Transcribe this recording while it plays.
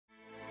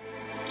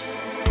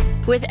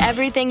With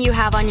everything you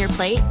have on your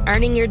plate,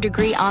 earning your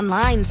degree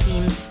online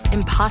seems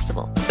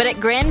impossible. But at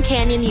Grand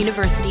Canyon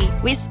University,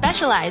 we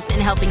specialize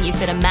in helping you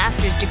fit a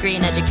master's degree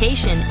in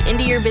education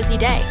into your busy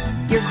day.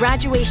 Your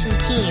graduation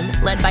team,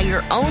 led by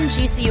your own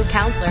GCU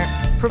counselor,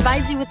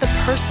 provides you with the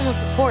personal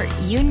support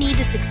you need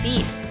to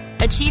succeed.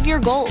 Achieve your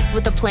goals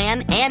with a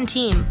plan and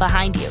team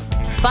behind you.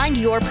 Find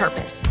your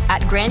purpose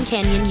at Grand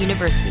Canyon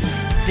University.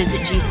 Visit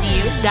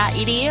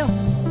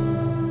gcu.edu.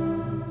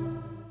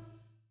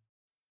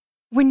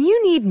 When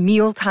you need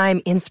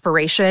mealtime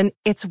inspiration,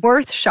 it's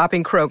worth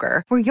shopping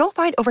Kroger, where you'll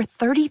find over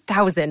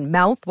 30,000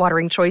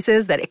 mouth-watering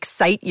choices that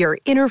excite your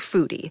inner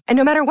foodie. And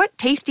no matter what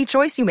tasty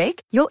choice you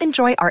make, you'll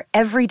enjoy our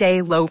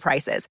everyday low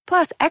prices,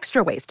 plus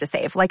extra ways to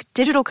save, like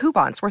digital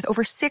coupons worth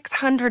over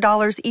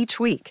 $600 each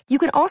week. You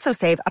can also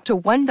save up to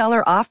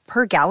 $1 off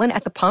per gallon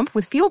at the pump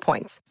with fuel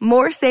points.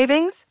 More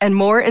savings and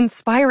more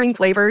inspiring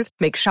flavors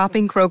make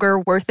shopping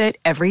Kroger worth it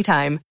every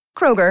time.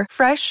 Kroger,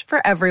 fresh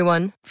for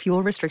everyone.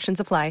 Fuel restrictions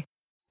apply.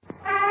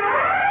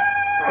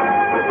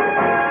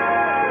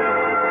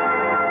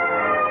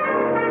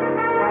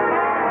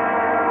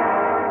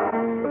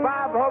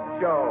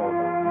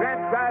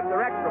 Transcribed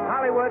direct from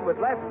Hollywood with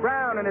Les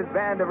Brown and his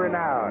band of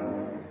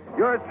renown.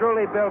 Yours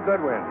truly, Bill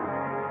Goodwin.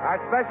 Our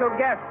special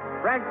guest,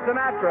 Frank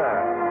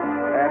Sinatra.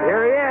 And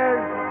here he is,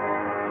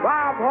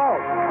 Bob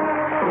Hope.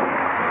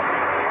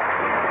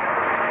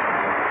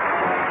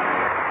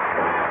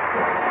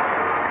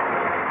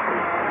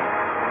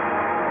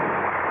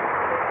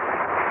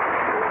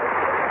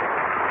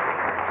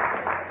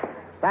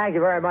 Thank you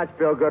very much,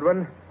 Bill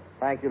Goodwin.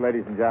 Thank you,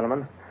 ladies and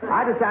gentlemen.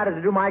 I decided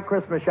to do my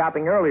Christmas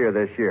shopping earlier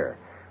this year.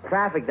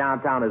 Traffic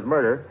downtown is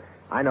murder.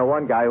 I know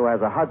one guy who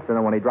has a Hudson,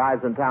 and when he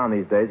drives in town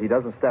these days, he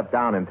doesn't step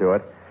down into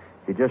it.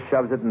 He just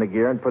shoves it in the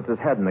gear and puts his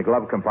head in the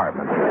glove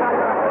compartment.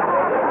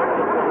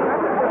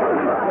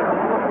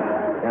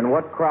 And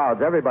what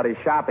crowds. Everybody's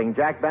shopping.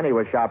 Jack Benny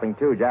was shopping,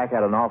 too. Jack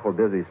had an awful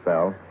dizzy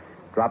spell.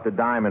 Dropped a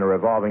dime in a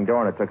revolving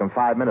door, and it took him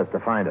 5 minutes to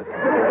find it.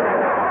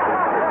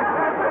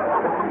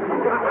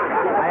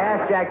 I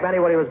asked Jack Benny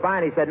what he was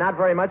buying. He said not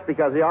very much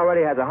because he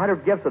already has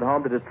 100 gifts at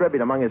home to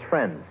distribute among his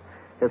friends.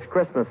 His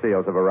Christmas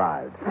seals have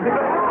arrived. And,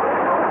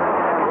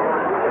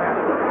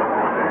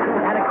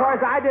 of course,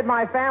 I did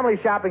my family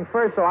shopping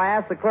first, so I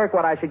asked the clerk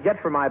what I should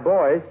get for my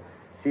boys.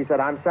 She said,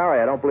 "I'm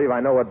sorry, I don't believe I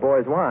know what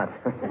boys want."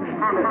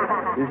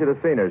 You should have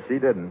seen her. She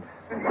didn't.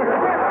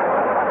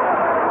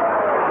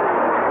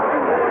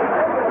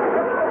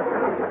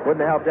 Wouldn't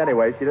have helped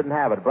anyway. She didn't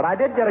have it. But I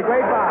did get a great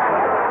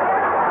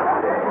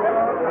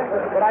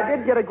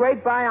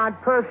buy. On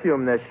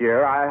perfume this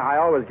year. I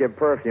always give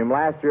perfume.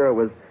 Last year it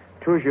was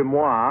Toujours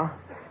Moi.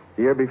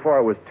 The year before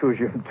it was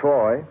Toujours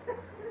Toi.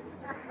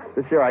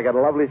 This year I got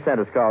a lovely scent.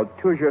 It's called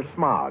Toujours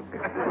Smog.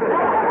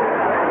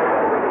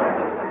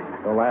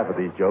 Don't laugh at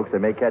these jokes. They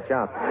may catch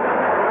on.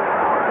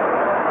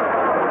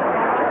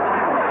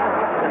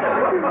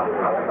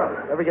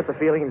 Ever get the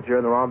feeling that you're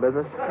in the wrong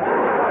business?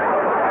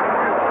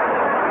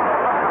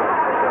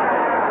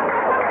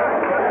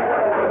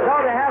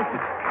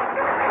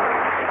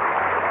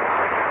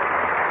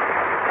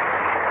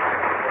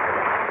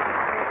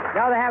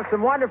 Now they have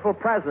some wonderful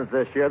presents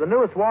this year. The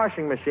newest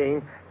washing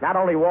machine not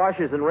only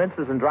washes and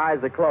rinses and dries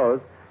the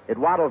clothes, it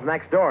waddles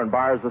next door and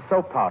borrows the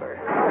soap powder.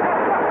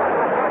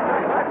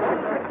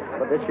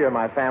 But this year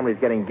my family's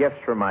getting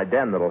gifts from my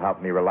den that'll help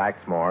me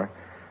relax more.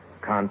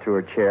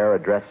 Contour chair, a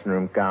dressing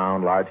room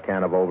gown, large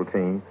can of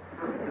Ovaltine.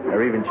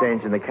 They're even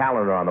changing the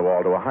calendar on the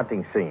wall to a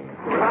hunting scene.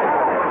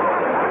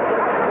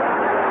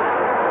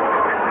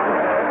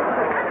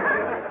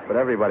 But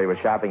everybody was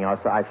shopping. I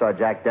saw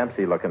Jack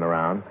Dempsey looking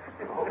around.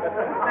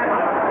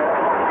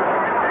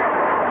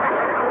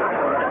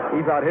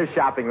 He thought his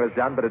shopping was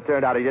done, but it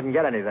turned out he didn't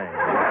get anything.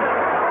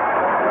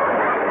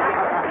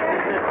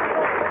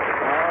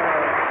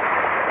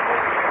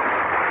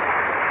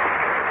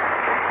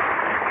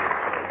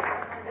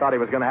 Thought he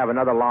was going to have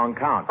another long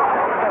count.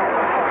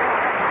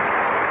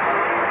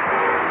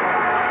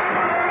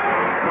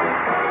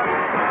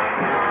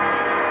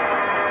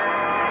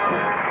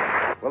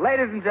 Well,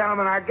 ladies and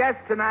gentlemen, our guest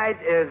tonight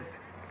is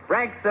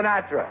Frank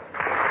Sinatra.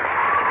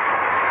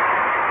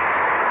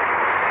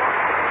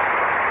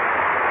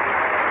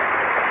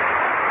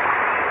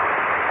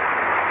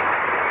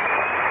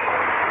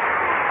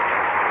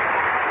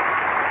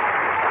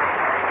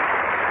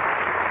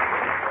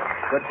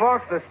 But,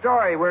 folks, the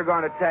story we're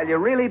going to tell you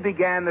really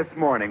began this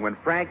morning when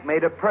Frank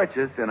made a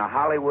purchase in a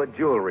Hollywood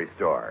jewelry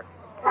store.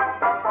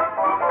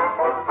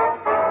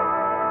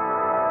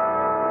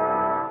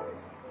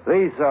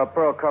 These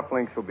pearl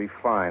cufflinks will be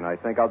fine. I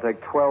think I'll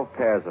take 12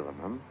 pairs of them,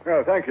 huh?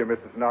 Oh, thank you,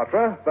 Mr.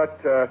 Sinatra.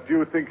 But do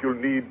you think you'll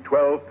need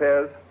 12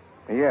 pairs?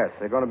 Yes,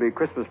 they're going to be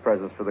Christmas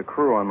presents for the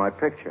crew on my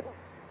picture.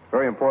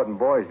 Very important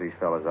boys, these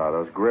fellas are.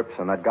 Those grips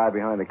and that guy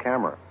behind the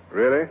camera.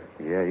 Really?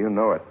 Yeah, you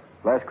know it.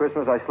 Last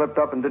Christmas, I slipped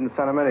up and didn't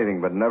send them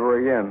anything, but never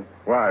again.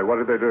 Why? What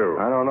did they do?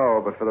 I don't know,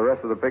 but for the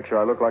rest of the picture,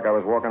 I looked like I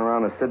was walking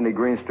around in Sidney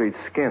Greenstreet's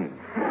skin.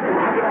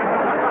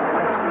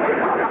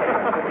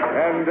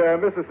 And,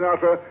 Mr.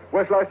 Sinatra,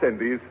 where shall I send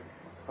these?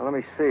 Well, let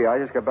me see. I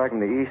just got back from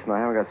the East and I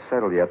haven't got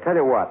settled yet. Tell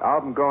you what,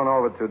 I'm going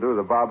over to do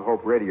the Bob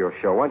Hope radio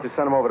show. Why don't you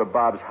send him over to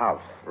Bob's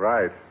house?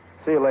 Right.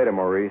 See you later,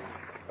 Maurice.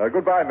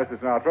 Goodbye, Mrs.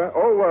 Sinatra.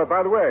 Oh,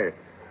 by the way,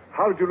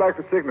 how did you like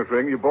the signet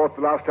ring you bought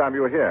the last time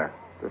you were here?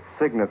 The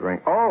signet ring.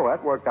 Oh,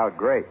 that worked out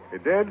great.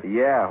 It did?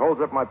 Yeah,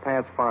 holds up my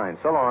pants fine.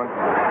 So long.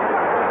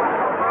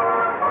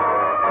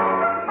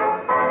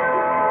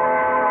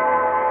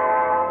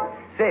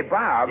 Say,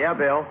 Bob. Yeah,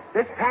 Bill?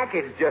 This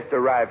package just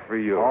arrived for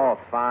you. Oh,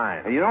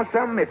 fine. And you know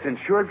something? It's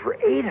insured for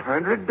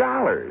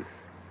 $800.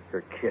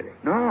 You're kidding.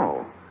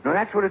 No,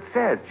 that's what it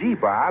says. Gee,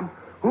 Bob,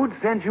 who'd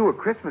send you a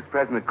Christmas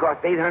present that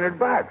cost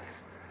 $800?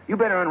 You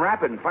better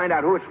unwrap it and find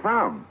out who it's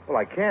from. Well,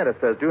 I can't. It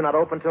says do not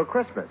open till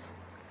Christmas.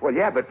 Well,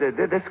 yeah, but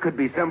this could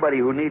be somebody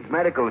who needs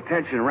medical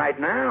attention right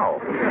now.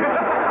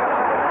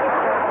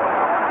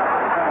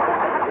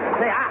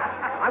 Say,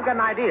 I've got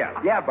an idea.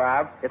 Yeah,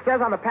 Bob. It says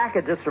on the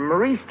package it's from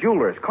Maurice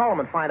Jewelers. Call them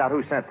and find out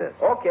who sent this.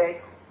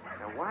 Okay.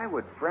 Now, why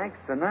would Frank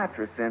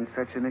Sinatra send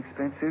such an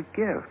expensive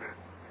gift?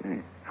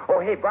 Oh,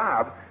 hey,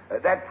 Bob,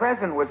 that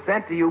present was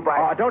sent to you by...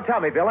 Oh, don't tell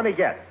me, Bill. Let me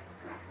guess.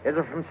 Is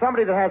it from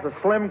somebody that has a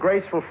slim,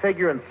 graceful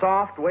figure and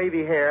soft,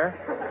 wavy hair?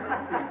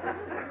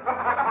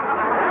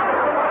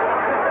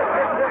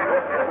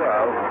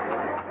 Well,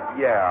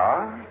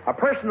 yeah. A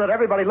person that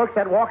everybody looks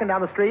at walking down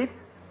the street?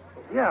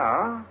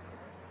 Yeah.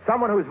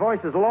 Someone whose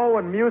voice is low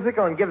and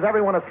musical and gives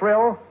everyone a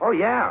thrill? Oh,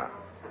 yeah.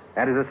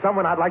 And is it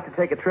someone I'd like to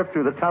take a trip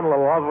through the tunnel of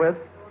love with?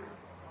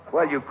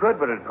 Well, you could,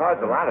 but it'd cause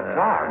a lot of talk.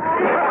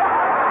 Wow.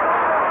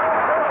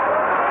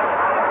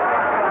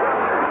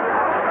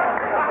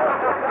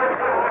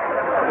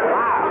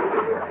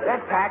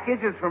 That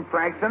package is from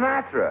Frank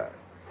Sinatra.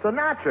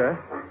 Sinatra?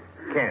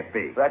 Can't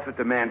be. That's what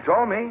the man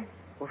told me.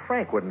 Well,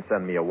 Frank wouldn't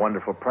send me a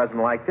wonderful present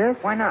like this.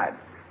 Why not?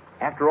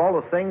 After all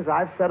the things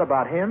I've said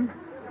about him?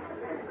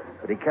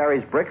 That he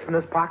carries bricks in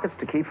his pockets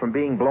to keep from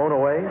being blown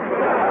away?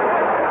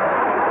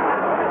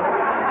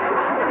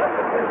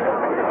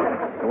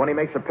 And when he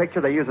makes a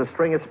picture, they use a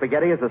string of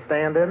spaghetti as a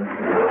stand-in?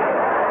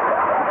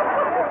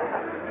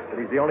 That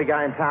he's the only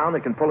guy in town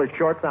that can pull his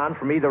shorts on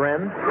from either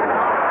end?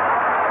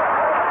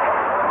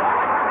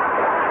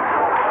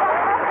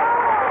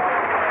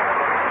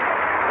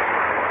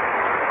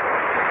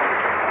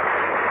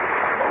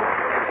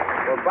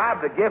 Well,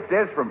 Bob, the gift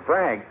is from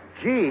Frank.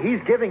 Gee, he's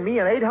giving me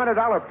an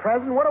 $800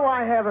 present? What do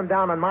I have him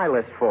down on my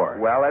list for?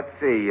 Well, let's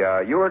see.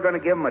 You were going to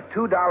give him a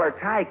 $2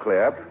 tie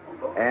clip,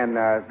 and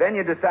then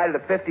you decided a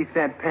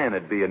 50-cent pen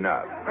would be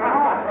enough.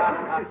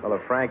 Well,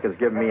 if Frank has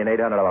given me an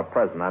 $800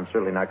 present, I'm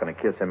certainly not going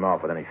to kiss him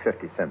off with any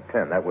 50-cent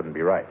pen. That wouldn't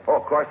be right. Oh,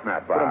 of course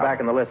not, Bob. Put him back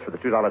in the list for the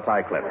 $2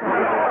 tie clip.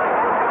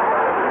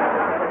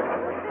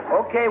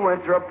 Okay,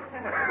 Winthrop.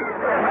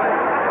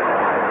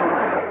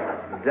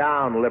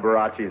 Down,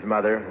 Liberace's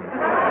mother.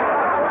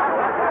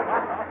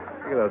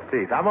 Look at those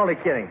teeth. I'm only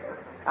kidding.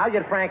 I'll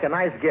get Frank a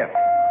nice gift.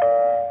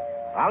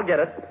 I'll get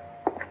it.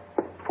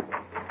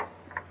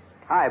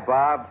 Hi,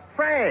 Bob.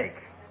 Frank,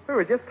 we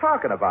were just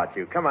talking about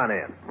you. Come on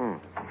in.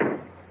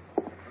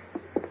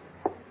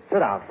 Sit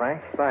down,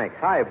 Frank. Thanks.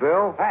 Hi,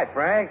 Bill. Hi,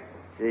 Frank.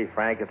 Gee,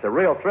 Frank, it's a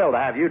real thrill to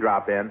have you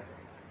drop in.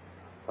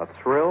 A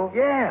thrill?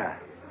 Yeah.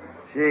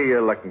 Gee,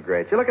 you're looking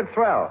great. You're looking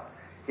swell.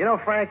 You know,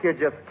 Frank, you're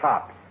just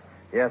tops.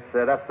 Yes,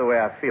 that's the way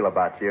I feel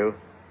about you.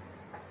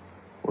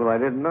 Well, I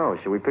didn't know.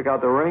 Should we pick out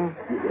the ring?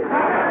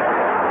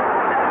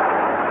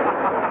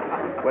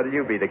 What'll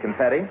you be, the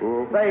confetti?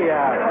 Say,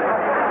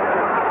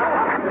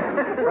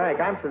 Frank,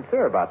 I'm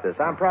sincere about this.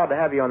 I'm proud to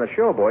have you on the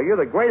show, boy. You're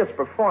the greatest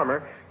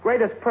performer,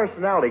 greatest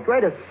personality,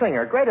 greatest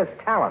singer, greatest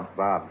talent.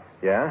 Bob.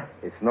 Yeah?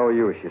 It's no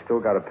use. You still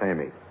got to pay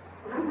me.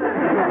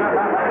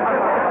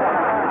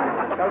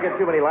 Don't get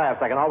too many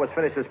laughs. I can always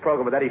finish this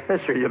program with Eddie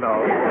Fisher, you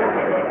know.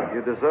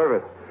 You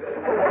deserve it.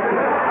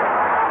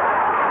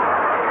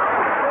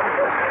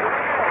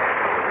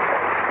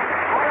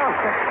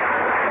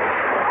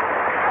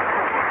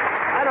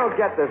 I don't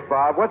get this,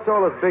 Bob. What's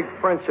all this big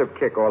friendship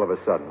kick all of a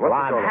sudden? Well,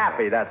 I'm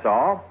happy, that's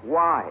all.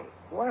 Why?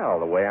 Well,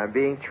 the way I'm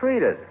being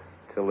treated.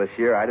 Till this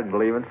year, I didn't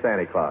believe in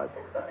Santa Claus.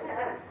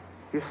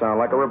 You sound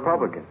like a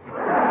Republican.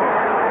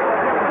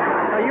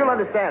 Now, you'll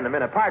understand in a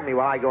minute. Pardon me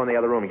while I go in the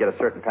other room and get a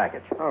certain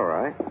package. All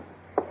right.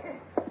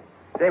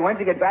 Say, when'd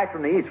you get back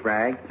from the East,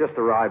 Frank? Just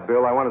arrived,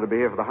 Bill. I wanted to be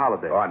here for the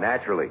holiday. Oh,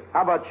 naturally.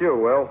 How about you,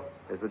 Will?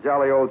 Is the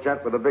jolly old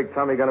gent with the big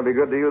tummy going to be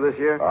good to you this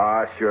year?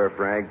 Oh, sure,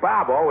 Frank.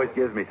 Bob always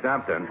gives me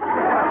something.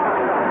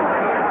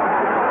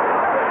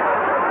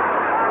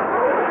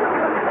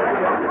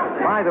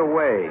 By the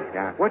way,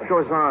 what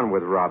goes on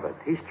with Robert?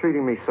 He's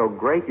treating me so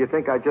great, you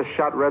think I just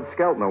shot Red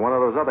Skelton or one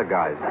of those other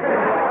guys.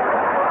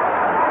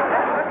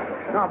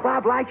 No,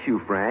 Bob likes you,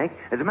 Frank.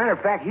 As a matter of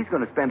fact, he's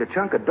going to spend a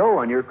chunk of dough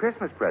on your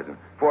Christmas present.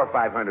 $400 or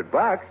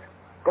 $500.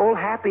 Old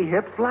Happy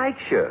Hips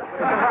likes you.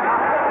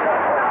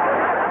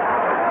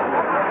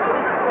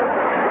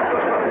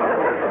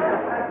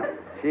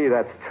 Gee,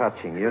 that's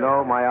touching. You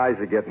know, my eyes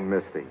are getting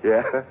misty.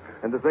 Yeah?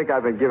 And to think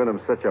I've been giving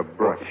him such a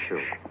brush.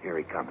 Here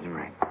he comes,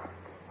 Frank.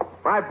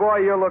 My boy,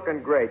 you're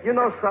looking great. You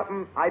know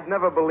something? I'd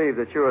never believe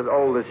that you're as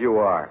old as you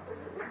are.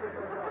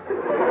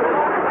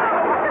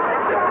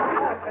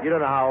 You don't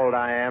know how old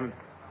I am.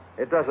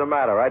 It doesn't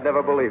matter. I'd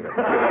never believe it.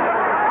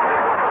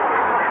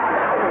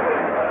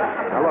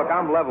 Now, look,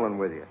 I'm leveling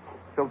with you.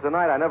 Till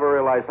tonight, I never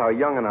realized how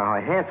young and how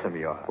handsome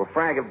you are. Well,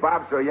 Frank, if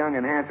Bob's so young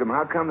and handsome,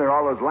 how come there are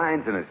all those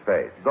lines in his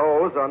face?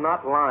 Those are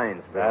not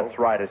lines, Bill. That's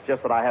right. It's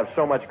just that I have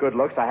so much good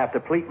looks, I have to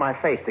pleat my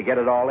face to get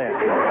it all in.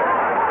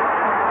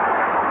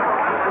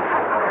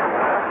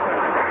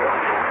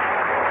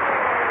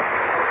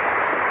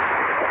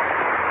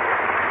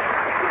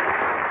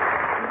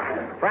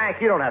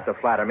 Frank, you don't have to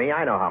flatter me.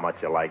 I know how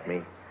much you like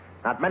me.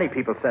 Not many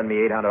people send me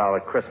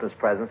 $800 Christmas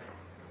presents.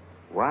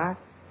 What?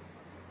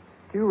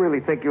 Do you really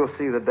think you'll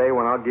see the day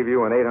when I'll give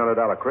you an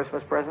 $800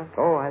 Christmas present?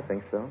 Oh, I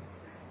think so.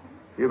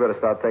 You better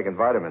start taking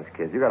vitamins,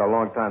 kid. You got a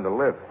long time to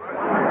live. Well,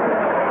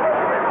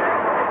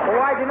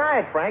 why deny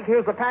it, Frank?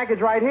 Here's the package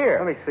right here.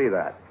 Let me see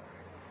that.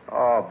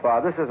 Oh,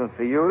 Bob, this isn't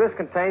for you. This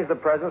contains the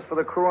presents for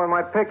the crew on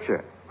my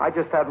picture. I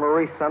just had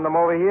Maurice send them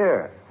over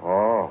here.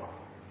 Oh.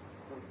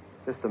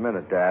 Just a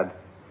minute, Dad.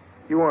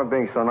 You weren't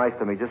being so nice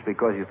to me just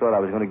because you thought I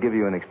was going to give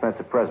you an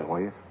expensive present,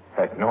 were you?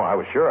 Heck, no, I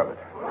was sure of it.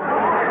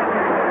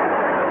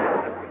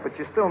 But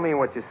you still mean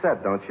what you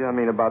said, don't you? I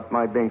mean, about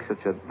my being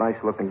such a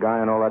nice-looking guy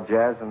and all that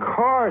jazz? Of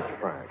course,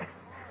 Frank.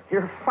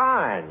 You're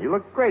fine. You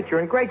look great. You're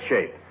in great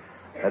shape.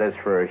 That is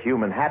for a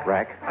human hat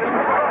rack.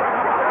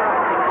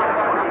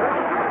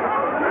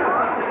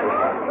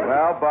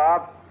 Well,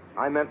 Bob,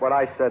 I meant what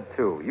I said,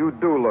 too. You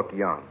do look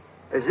young.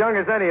 As young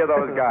as any of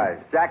those guys.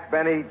 Jack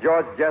Benny,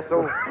 George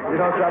Jessel. You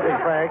know something,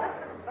 Frank?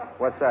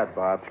 What's that,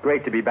 Bob? It's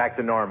great to be back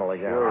to normal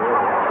again. Sure is.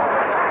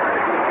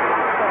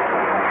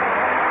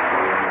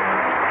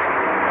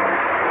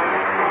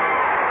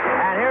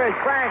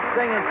 Frank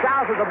singing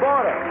South of the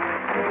Border.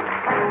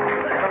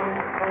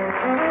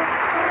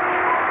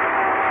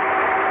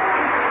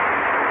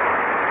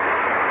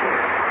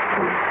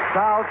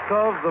 South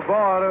of the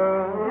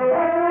border,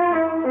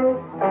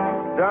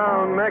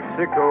 down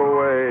Mexico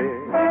way.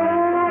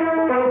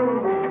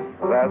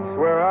 That's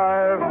where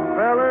I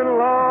fell in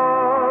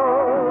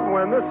love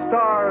when the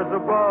stars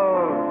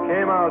above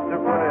came out to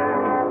play.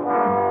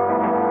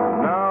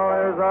 Now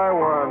as I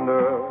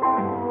wander,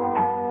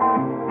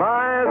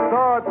 my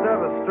thoughts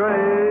ever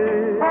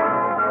stray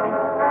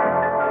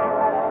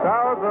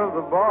south of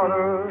the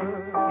border,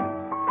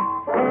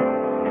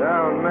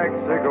 down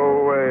Mexico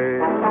way.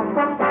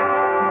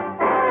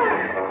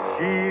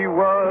 She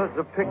was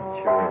a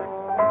picture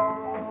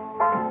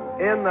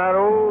in that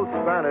old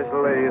Spanish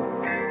lace.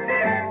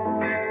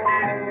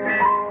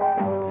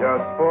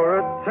 Just for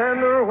a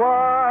tender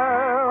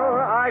while,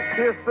 I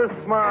kissed the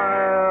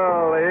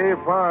smile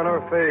upon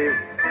her face.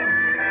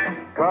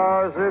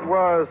 'Cause it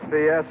was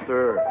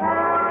fiesta,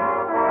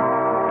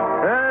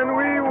 and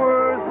we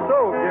were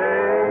so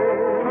gay,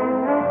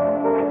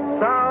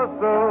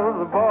 south of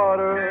the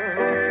border,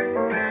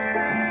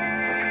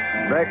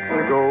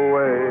 Mexico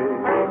way.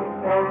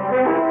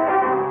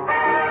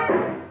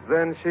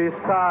 Then she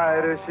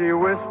sighed as she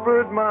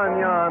whispered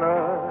mañana,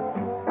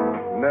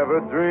 never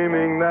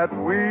dreaming that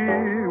we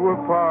were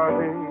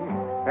parting.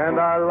 And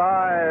I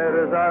lied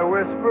as I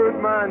whispered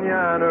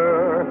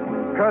mañana,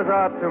 'cause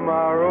our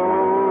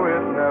tomorrow,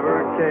 it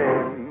never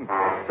came.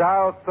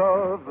 South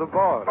of the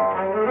border,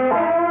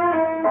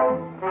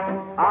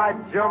 I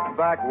jumped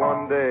back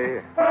one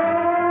day.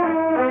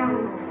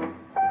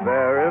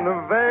 There in the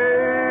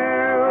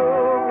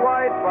veil,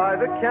 white by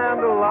the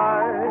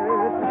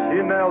candlelight,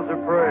 she knelt to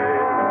pray.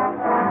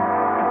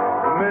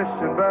 The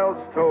mission bells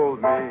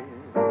told me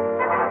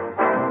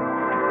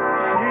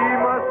she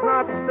must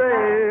not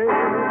stay.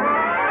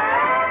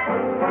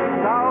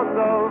 South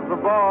of the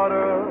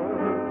border,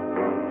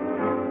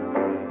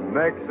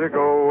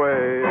 Mexico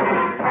way.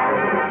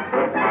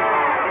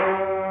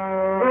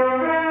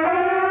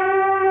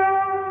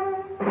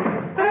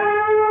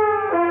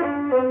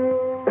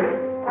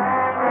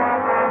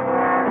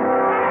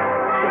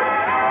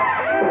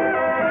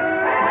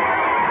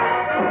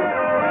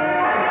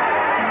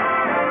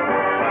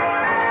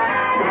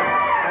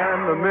 And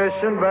the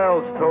mission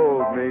bells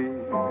told me,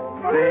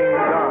 ding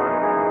dong,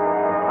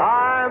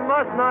 I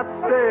must not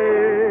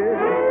stay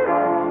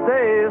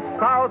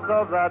south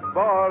of that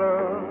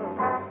border,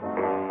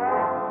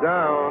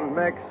 down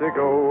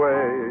Mexico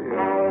way.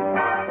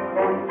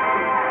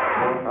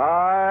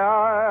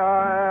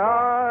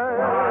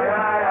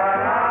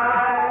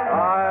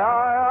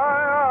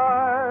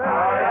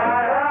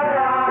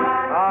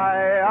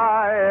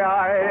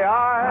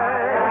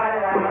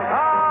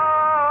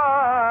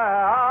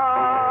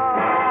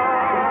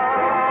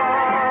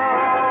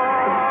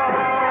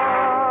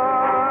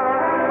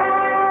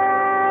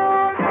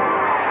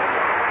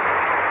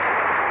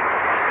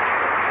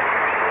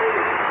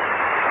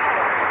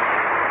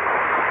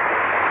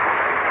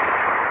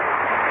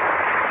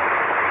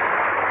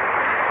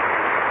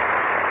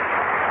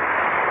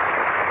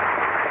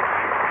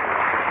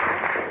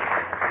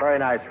 Very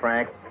nice,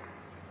 Frank.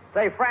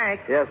 Say,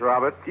 Frank. Yes,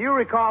 Robert? Do you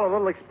recall a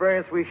little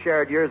experience we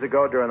shared years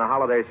ago during the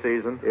holiday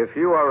season? If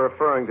you are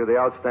referring to the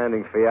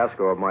outstanding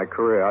fiasco of my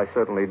career, I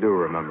certainly do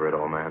remember it,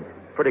 old man.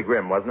 Pretty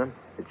grim, wasn't it?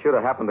 It should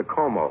have happened to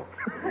Como.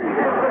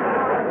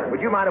 Would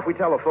Would you mind if we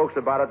tell the folks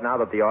about it now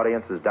that the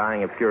audience is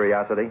dying of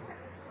curiosity?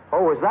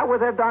 Oh, is that what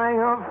they're dying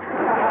of?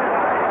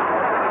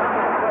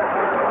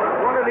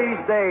 One of these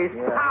days.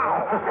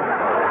 Yeah.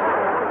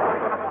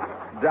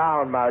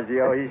 Down,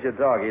 Maggio. He should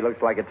talk. He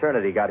looks like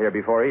eternity got here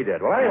before he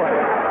did. Well, anyway,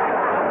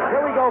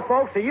 here we go,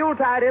 folks. A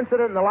Yuletide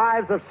incident in the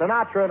lives of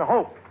Sinatra and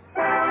Hope.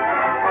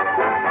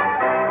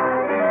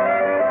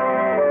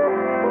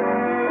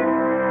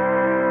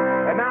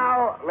 And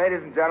now, ladies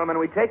and gentlemen,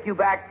 we take you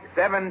back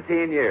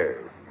 17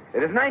 years.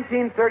 It is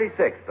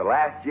 1936, the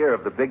last year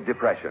of the Big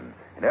Depression,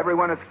 and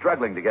everyone is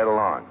struggling to get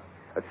along.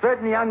 A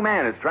certain young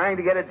man is trying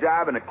to get a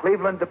job in a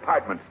Cleveland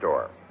department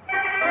store.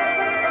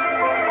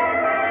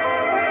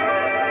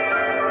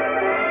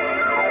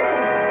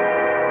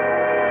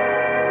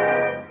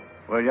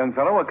 Well, young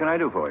fellow, what can I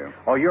do for you?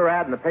 Oh, your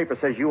ad in the paper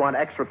says you want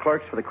extra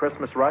clerks for the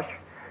Christmas rush?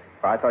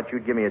 I thought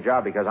you'd give me a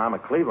job because I'm a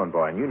Cleveland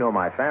boy, and you know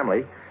my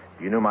family.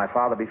 You knew my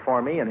father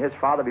before me and his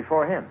father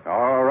before him.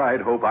 All right,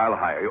 Hope, I'll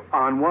hire you.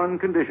 On one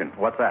condition.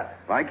 What's that?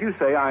 Like you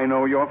say, I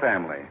know your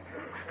family.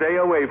 Stay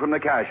away from the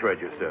cash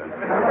register.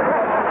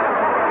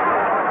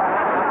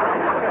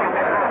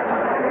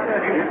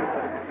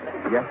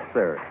 Yes,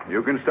 sir.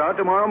 You can start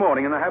tomorrow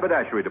morning in the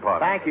haberdashery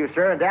department. Thank you,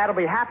 sir, and Dad will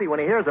be happy when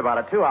he hears about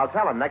it, too. I'll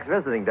tell him next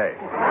visiting day.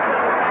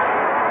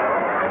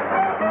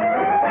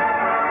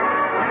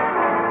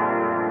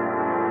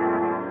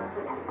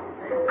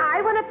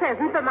 I want a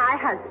present for my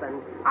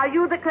husband. Are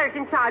you the clerk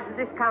in charge of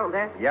this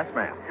counter? Yes,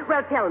 ma'am.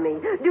 Well, tell me,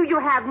 do you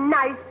have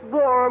nice,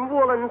 warm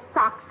woolen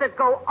socks that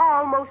go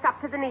almost up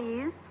to the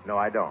knees? No,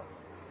 I don't.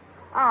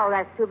 Oh,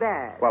 that's too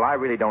bad. Well, I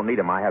really don't need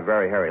them. I have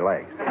very hairy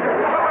legs.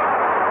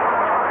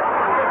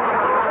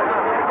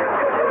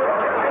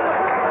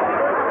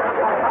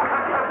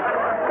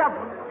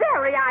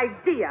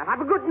 Idea.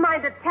 I've a good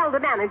mind to tell the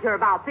manager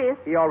about this.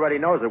 He already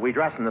knows it. We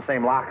dress in the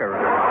same locker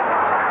room.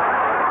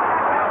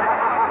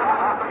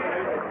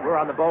 We're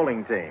on the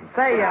bowling team.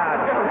 Say, you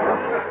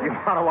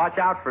want to watch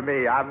out for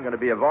me. I'm going to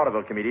be a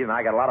vaudeville comedian, and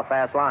I got a lot of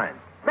fast lines.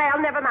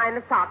 Well, never mind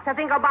the socks. I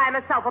think I'll buy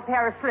myself a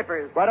pair of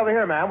slippers. Right over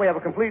here, ma'am. We have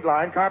a complete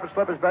line. Carpet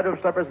slippers, bedroom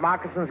slippers,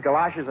 moccasins,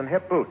 galoshes, and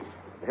hip boots.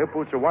 The hip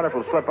boots are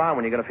wonderful to slip on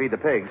when you're going to feed the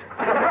pigs.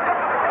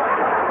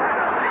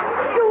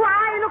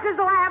 As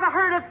though I have a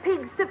herd of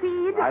pigs to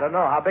feed? I don't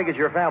know. How big is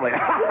your family?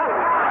 Why,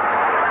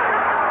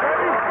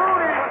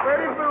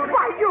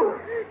 you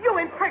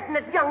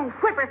impertinent young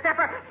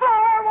whippersnapper.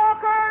 Floor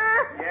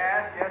walker!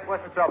 Yes.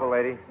 What's the trouble,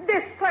 lady?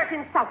 This clerk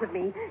insulted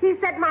me. He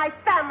said my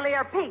family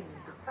are pigs.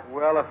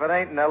 Well, if it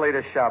ain't Nellie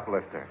the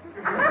shoplifter.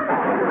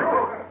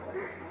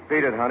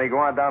 Beat it, honey. Go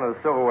on down to the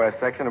silverware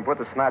section and put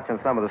the snatch in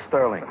some of the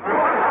sterling. All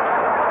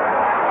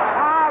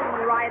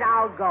right,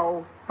 I'll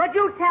go. But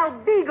you tell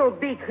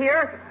Beaglebeak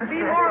here,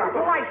 be more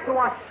polite to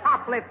us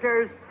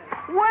shoplifters.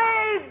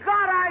 We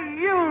got a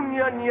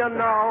union, you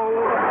know.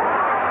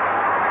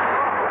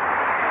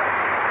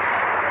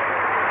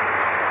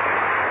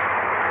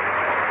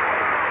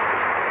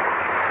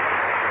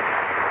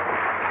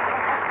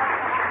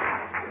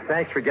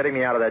 Thanks for getting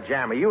me out of that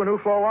jam. Are you a new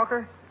floor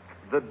walker?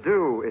 The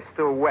dew is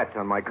still wet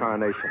on my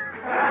carnation.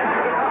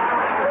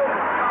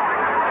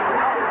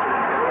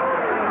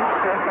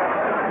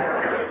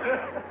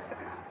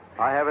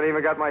 I haven't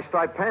even got my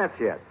striped pants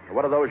yet.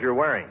 What are those you're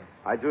wearing?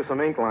 I drew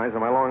some ink lines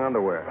on my long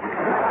underwear.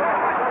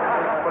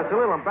 But it's a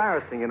little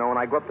embarrassing, you know, when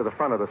I go up to the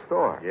front of the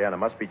store. Yeah, and it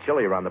must be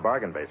chilly around the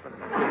bargain basement.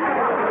 Well,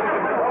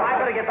 I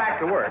better get back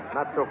to work.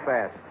 Not so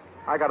fast.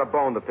 I got a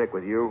bone to pick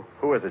with you.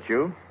 Who is it,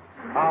 you?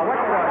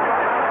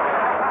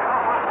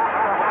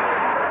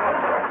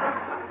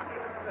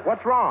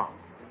 What's wrong?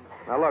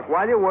 Now, look,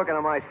 while you're working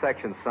on my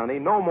section, Sonny,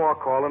 no more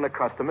calling the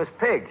customers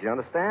pigs, you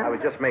understand? I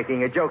was just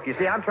making a joke. You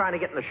see, I'm trying to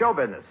get in the show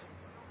business.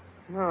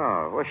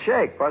 No. Well,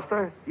 shake,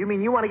 Buster. You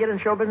mean you want to get in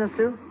show business,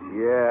 too?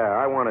 Yeah,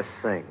 I want to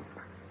sing.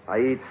 I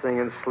eat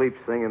singing, sleep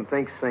singing,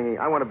 think singing.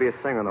 I want to be a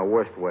singer in the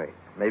worst way.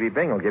 Maybe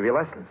Bing will give you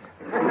lessons.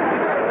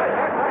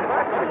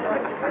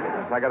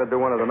 I got to do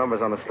one of the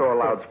numbers on the store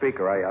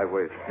loudspeaker. I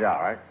wait. Yeah,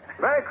 all right.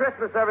 Merry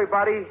Christmas,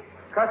 everybody.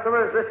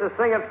 Customers, this is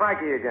Singing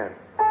Frankie again.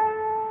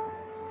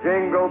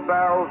 Jingle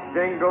bells,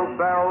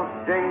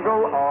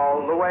 jingle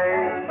all the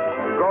way.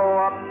 Go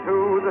up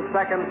to the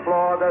second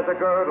floor, there's a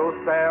girdle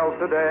sale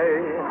today.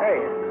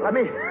 Hey, let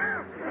me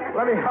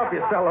help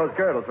you sell those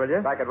girdles, will you?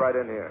 Back it right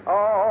in here.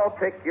 Oh,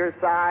 pick your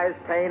size,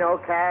 pay no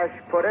cash,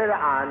 put it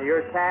on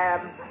your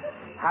tab.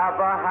 Have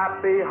a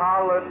happy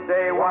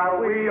holiday while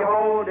we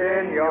hold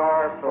in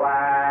your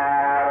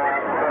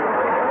slab.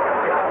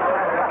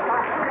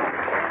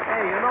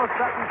 Hey, you know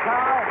something,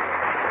 Carl?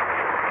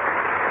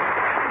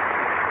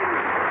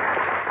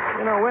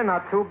 You know, we're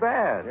not too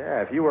bad.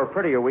 Yeah, if you were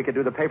prettier, we could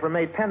do the Paper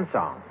Made Pen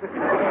song.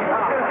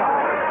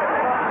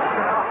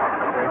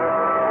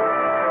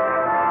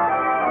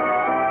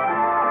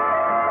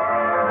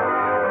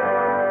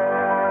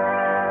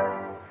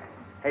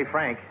 Hey,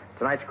 Frank,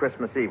 tonight's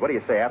Christmas Eve. What do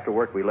you say? After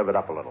work, we live it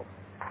up a little.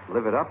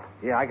 Live it up?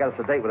 Yeah, I got us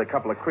a date with a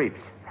couple of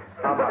creeps.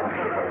 How about it?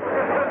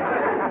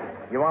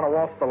 You want to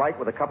waltz the light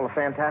with a couple of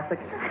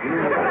fantastics?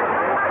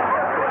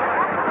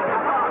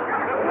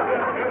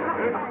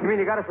 You mean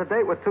you got us a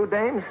date with two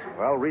dames?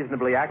 Well,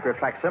 reasonably accurate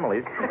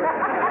facsimiles.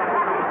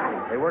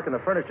 They work in the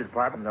furniture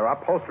department, and their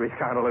upholstery's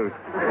kind of loose.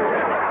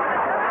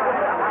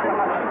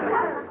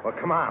 Well,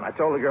 come on. I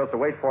told the girls to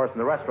wait for us in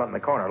the restaurant in the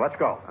corner. Let's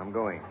go. I'm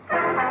going.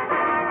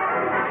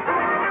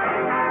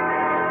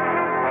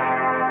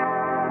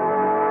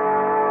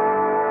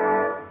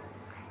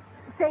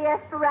 Say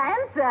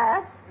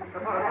Esperanza.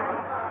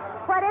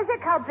 What is it,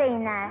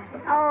 Cobina?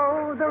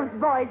 Oh, those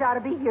boys ought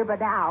to be here by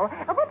now.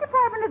 What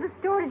department of the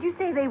store did you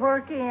say they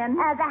work in?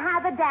 The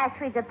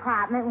haberdashery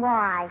department.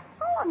 Why?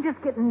 Oh, I'm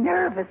just getting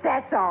nervous,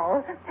 that's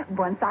all.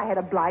 Once I had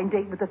a blind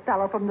date with a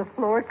fellow from the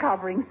floor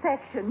covering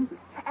section.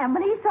 And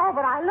when he saw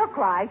what I look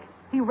like,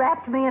 he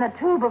wrapped me in a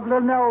tube of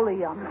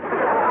linoleum.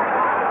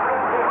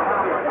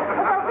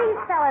 Well, these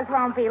fellas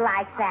won't be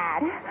like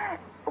that.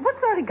 What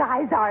sort of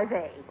guys are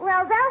they?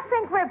 Well, they'll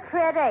think we're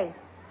pretty.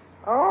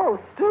 Oh,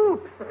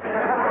 Stoops.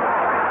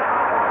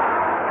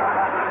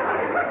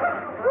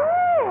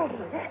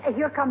 Hey,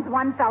 here comes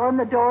one fellow in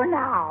the door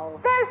now.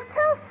 There's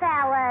two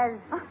fellas.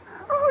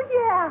 Oh,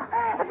 yeah.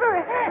 For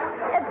a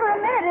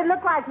minute, it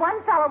looked like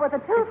one fellow with a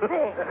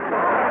toothpick.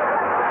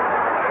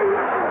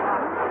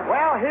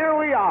 Well, here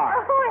we are.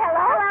 Oh,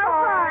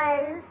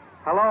 hello, boys.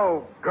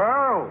 Hello,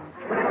 girls.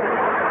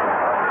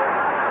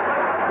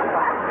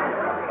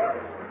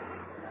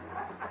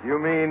 You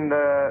mean,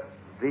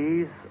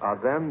 these are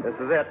them? This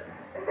is it.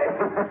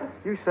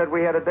 You said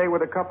we had a date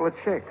with a couple of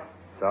chicks.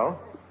 So?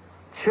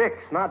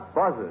 Chicks, not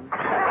buzzers.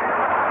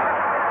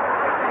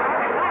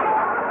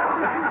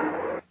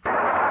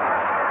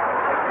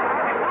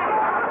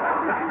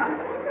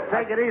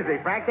 Take it easy,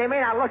 Frank. They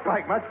may not look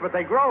like much, but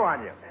they grow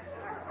on you.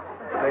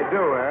 They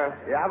do, eh?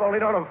 Yeah, I've only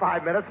known them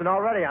 5 minutes, and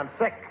already I'm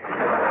sick.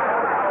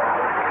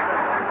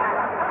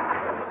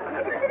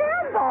 Sit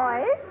down,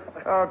 boys.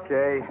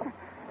 Okay.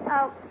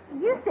 Oh,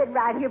 you sit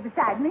right here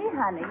beside me,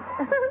 honey.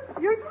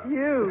 You're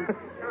cute.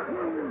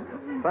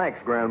 Thanks,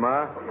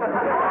 Grandma.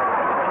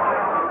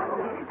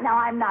 Now,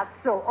 I'm not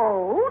so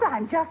old.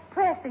 I'm just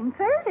pressing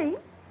 30.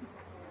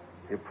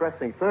 You're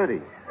pressing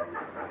 30.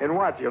 In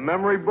what, your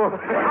memory book?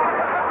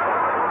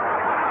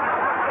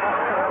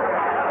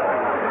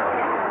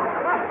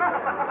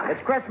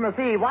 It's Christmas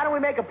Eve. Why don't we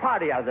make a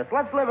party out of this?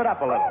 Let's live it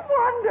up a little. Oh,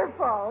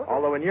 wonderful.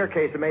 Although in your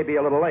case, it may be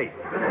a little late.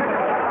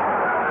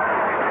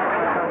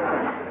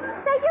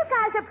 Say, you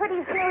guys are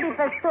pretty snooty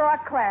for store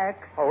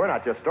clerks. Oh, we're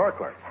not just store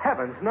clerks.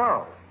 Heavens,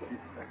 no.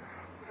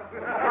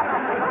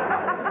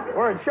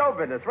 We're in show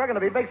business. We're going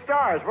to be big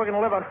stars. We're going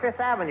to live on Fifth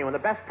Avenue in the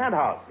best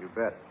penthouse. You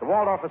bet. The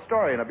Waldorf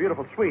Astoria in a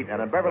beautiful suite,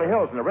 and in Beverly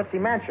Hills in a ritzy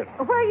mansion.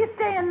 Where are you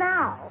staying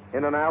now?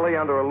 In an alley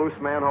under a loose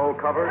manhole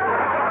cover?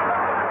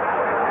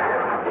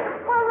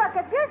 Well, look,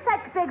 if you're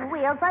such big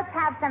wheels, let's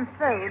have some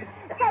food.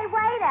 Say,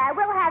 waiter,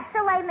 we'll have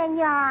filet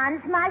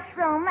mignons,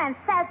 mushroom, and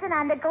pheasant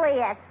on the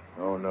gliss.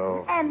 Oh,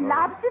 no. And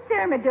lobster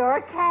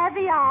thermidor,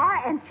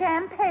 caviar, and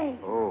champagne.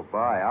 Oh,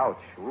 bye.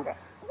 Ouch. Oops.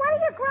 What are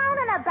you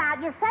groaning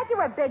about? You said you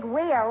were big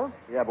wheels.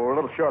 Yeah, but we're a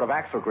little short of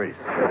axle grease.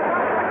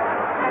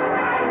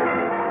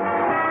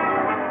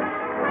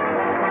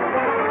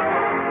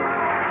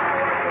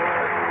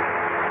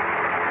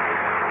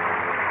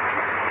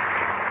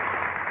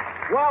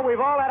 Well, we've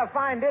all had a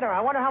fine dinner.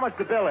 I wonder how much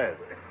the bill is.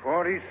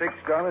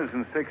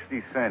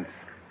 $46.60.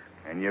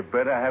 And you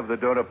better have the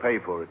dough to pay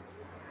for it.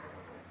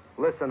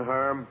 Listen,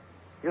 Herm,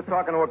 you're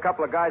talking to a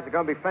couple of guys that are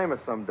going to be famous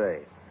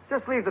someday.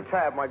 Just leave the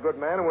tab, my good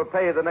man, and we'll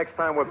pay you the next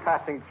time we're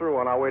passing through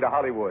on our way to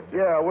Hollywood.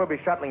 Yeah, we'll be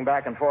shuttling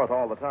back and forth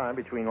all the time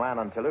between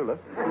Lana and Tallulah.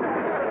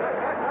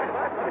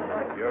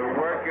 You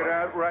work it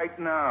out right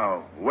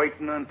now,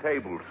 waiting on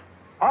tables.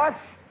 Us?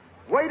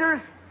 Waiters?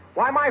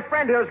 Why, my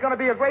friend here is going to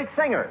be a great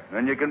singer.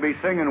 Then you can be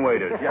singing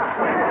waiters. Yeah.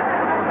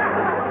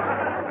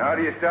 Now,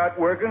 do you start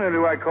working, or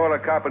do I call a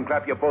cop and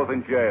clap you both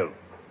in jail?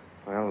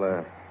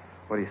 Well,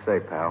 what do you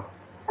say, pal?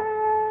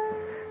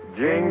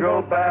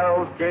 Jingle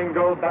bells,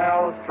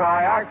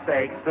 try our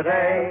steaks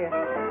today.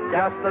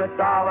 Just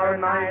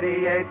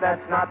 $1.98,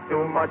 that's not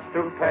too much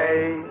to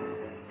pay.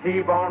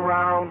 T-bone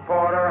round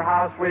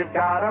porterhouse, we've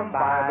got 'em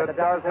by the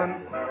dozen.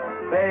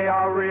 They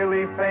are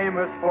really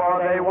famous, for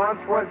they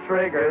once were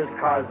Trigger's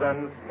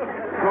cousins.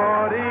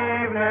 Good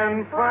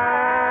evening,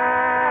 friends.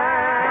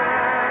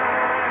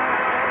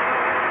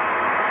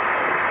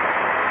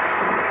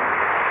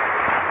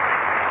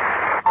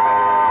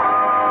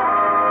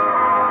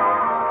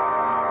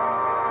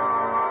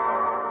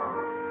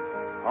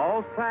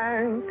 All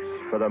thanks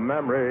for the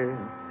memory.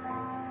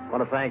 I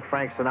want to thank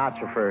Frank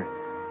Sinatra for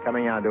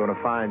coming out and doing a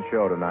fine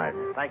show tonight.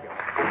 Thank you.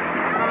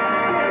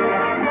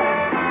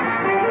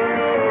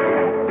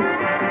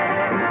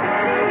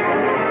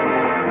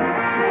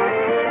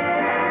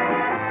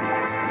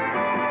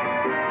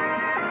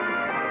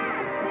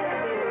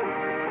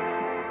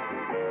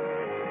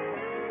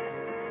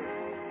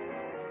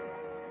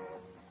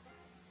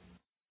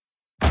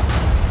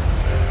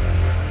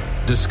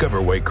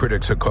 Discover why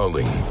critics are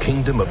calling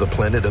Kingdom of the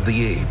Planet of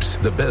the Apes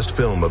the best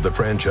film of the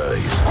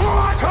franchise.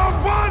 What a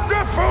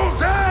wonderful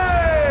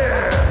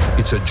day!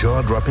 It's a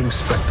jaw-dropping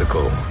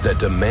spectacle that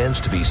demands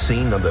to be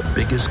seen on the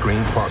biggest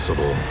screen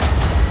possible.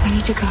 We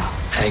need to go.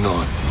 Hang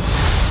on.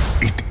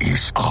 It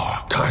is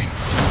our time.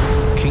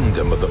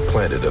 Kingdom of the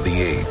Planet of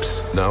the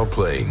Apes. Now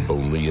playing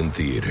only in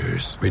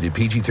theaters. Rated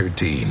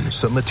PG-13.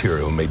 Some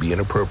material may be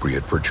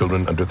inappropriate for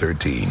children under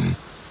 13.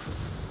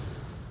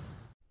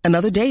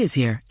 Another day is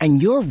here,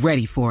 and you're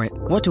ready for it.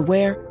 What to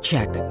wear?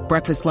 Check.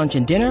 Breakfast, lunch,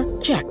 and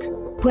dinner? Check.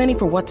 Planning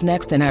for what's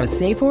next and how to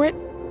save for it?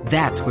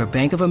 That's where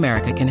Bank of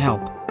America can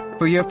help.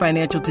 For your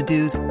financial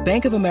to-dos,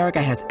 Bank of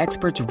America has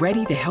experts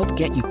ready to help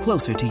get you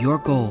closer to your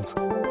goals.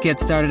 Get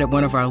started at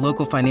one of our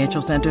local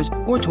financial centers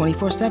or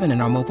 24/7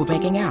 in our mobile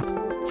banking app.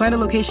 Find a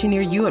location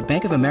near you at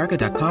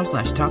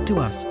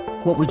bankofamerica.com/talktous.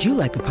 What would you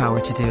like the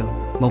power to do?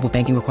 Mobile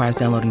banking requires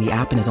downloading the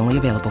app and is only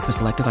available for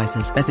select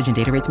devices. Message and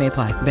data rates may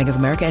apply. Bank of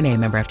America N.A.,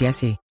 member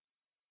FDIC.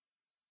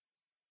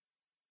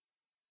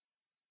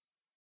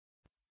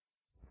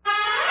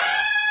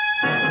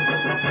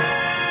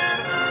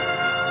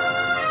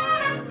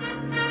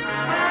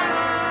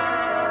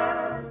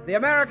 The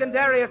American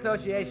Dairy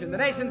Association, the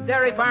nation's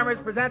dairy farmers,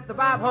 presents the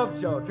Bob Hope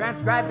Show,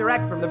 transcribed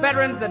direct from the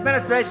Veterans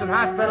Administration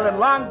Hospital in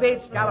Long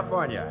Beach,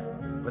 California,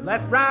 with Les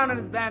Brown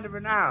and his band of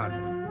renown.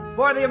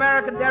 For the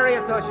American Dairy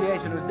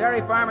Association, whose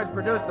dairy farmers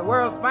produce the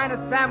world's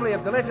finest family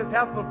of delicious,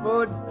 healthful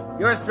foods,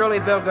 yours truly,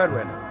 Bill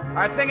Goodwin.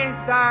 Our singing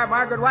star,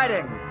 Margaret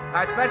Whiting.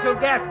 Our special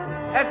guest,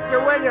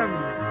 Esther Williams.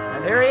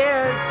 And here he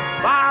is,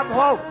 Bob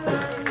Hope.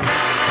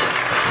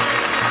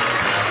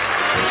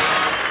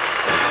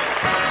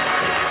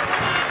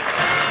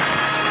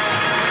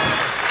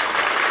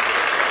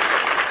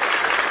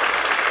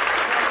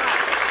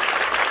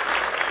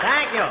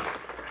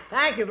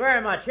 Thank you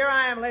very much. Here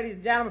I am, ladies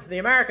and gentlemen, for the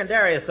American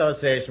Dairy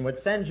Association, which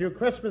sends you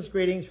Christmas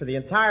greetings for the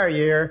entire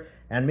year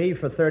and me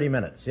for 30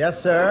 minutes. Yes,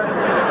 sir.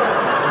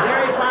 The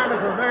dairy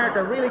farmers of America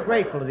are really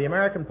grateful to the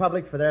American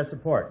public for their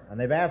support, and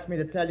they've asked me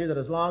to tell you that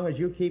as long as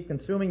you keep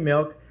consuming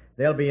milk,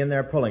 they'll be in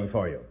there pulling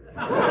for you.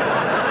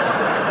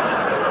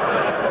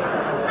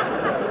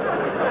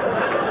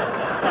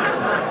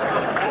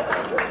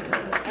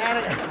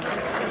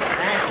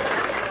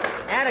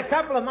 A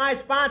couple of my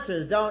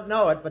sponsors don't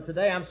know it, but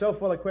today I'm so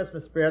full of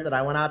Christmas spirit that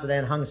I went out today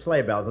and hung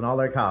sleigh bells on all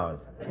their cows.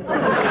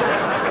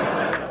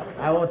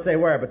 I won't say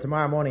where, but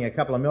tomorrow morning a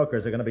couple of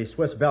milkers are going to be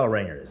Swiss bell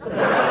ringers.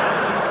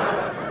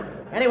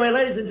 Anyway,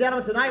 ladies and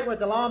gentlemen, tonight we're at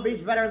the Long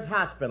Beach Veterans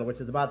Hospital,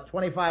 which is about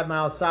 25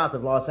 miles south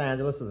of Los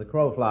Angeles as the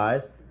crow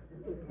flies,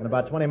 and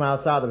about 20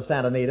 miles south of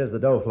Santa Anita as the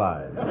doe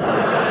flies.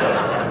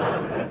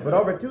 But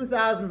over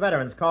 2,000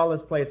 veterans call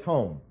this place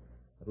home.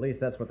 At least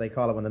that's what they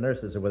call it when the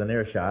nurses are within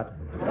earshot.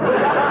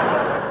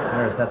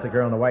 Nurse, that's a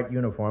girl in a white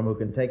uniform who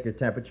can take your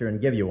temperature and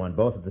give you one,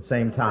 both at the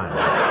same time.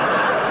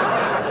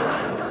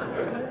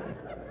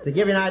 To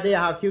give you an idea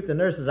how cute the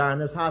nurses are in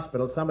this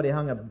hospital, somebody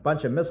hung a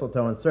bunch of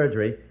mistletoe in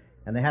surgery,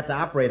 and they had to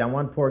operate on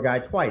one poor guy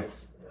twice.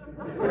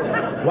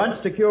 Once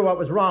to cure what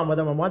was wrong with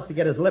him, and once to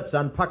get his lips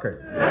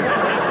unpuckered.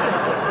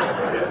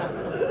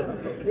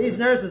 These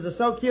nurses are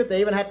so cute,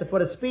 they even have to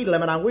put a speed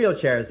limit on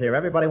wheelchairs here.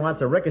 Everybody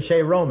wants a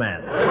ricochet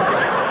romance.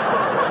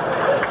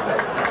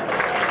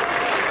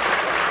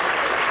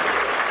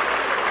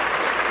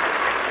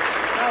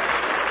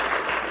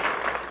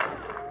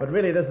 But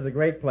really, this is a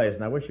great place,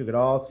 and I wish you could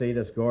all see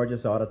this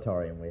gorgeous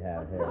auditorium we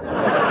have here.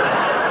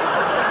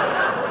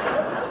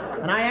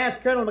 And I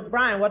asked Colonel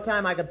McBrien what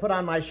time I could put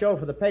on my show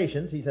for the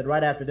patients. He said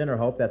right after dinner,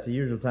 Hope. That's the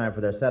usual time for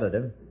their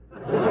sedative.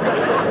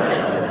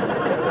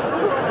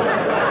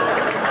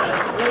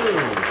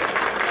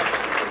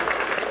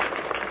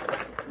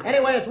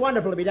 Anyway, it's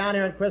wonderful to be down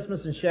here on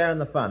Christmas and sharing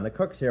the fun. The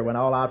cooks here went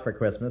all out for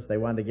Christmas. They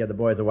wanted to give the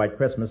boys a white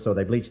Christmas, so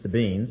they bleached the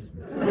beans.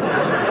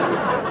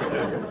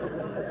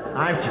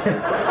 I'm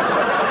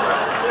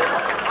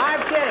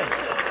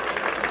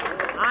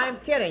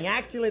kidding.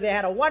 Actually, they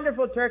had a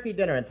wonderful turkey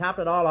dinner and topped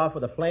it all off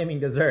with a flaming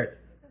dessert.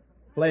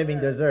 Flaming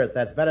dessert.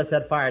 That's better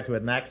set fire to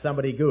it, Max.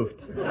 Somebody goofed.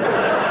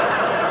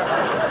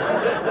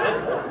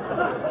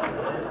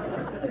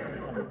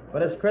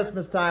 But it's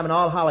Christmas time, and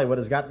all Hollywood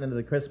has gotten into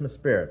the Christmas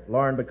spirit.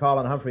 Lauren Bacall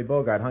and Humphrey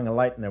Bogart hung a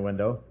light in their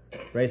window.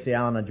 Gracie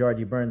Allen and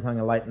Georgie Burns hung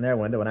a light in their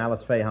window, and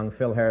Alice Faye hung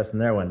Phil Harris in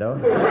their window.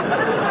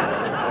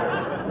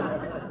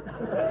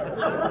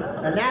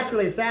 And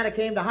naturally, Santa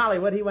came to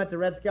Hollywood. He went to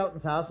Red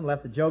Skelton's house and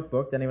left the joke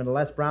book. Then he went to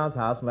Les Brown's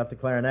house and left a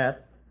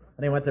clarinet.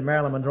 Then he went to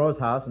Marilyn Monroe's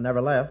house and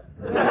never left.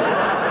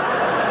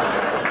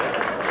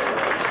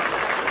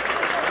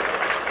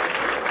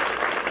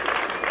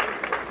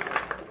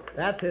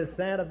 That's his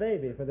Santa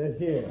baby for this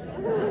year.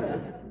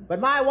 But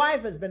my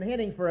wife has been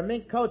hinting for a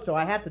mink coat, so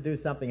I have to do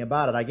something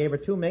about it. I gave her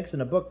 2 minks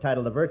and a book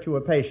titled The Virtue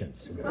of Patience.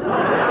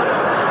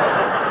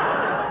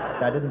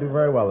 I didn't do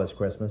very well this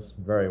Christmas.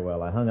 Very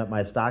well. I hung up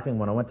my stocking.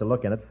 When I went to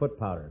look in it, foot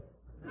powder.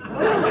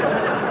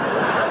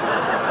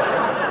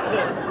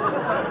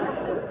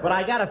 But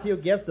I got a few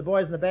gifts. The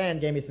boys in the band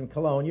gave me some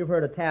cologne. You've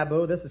heard of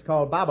Taboo. This is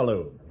called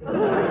Babalu.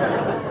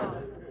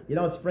 You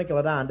don't sprinkle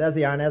it on. Desi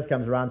Arnaz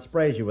comes around,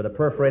 sprays you with a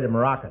perforated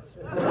maracas.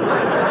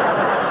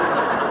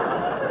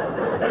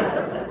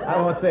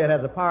 I won't say it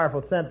has a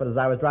powerful scent, but as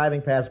I was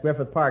driving past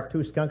Griffith Park,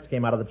 2 skunks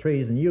came out of the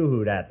trees and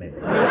yoo-hooed at me.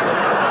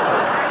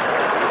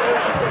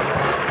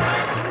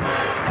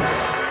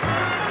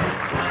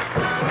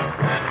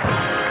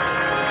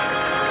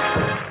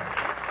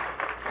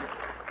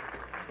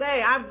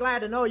 Say, I'm glad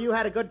to know you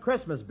had a good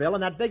Christmas, Bill,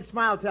 and that big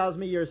smile tells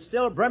me you're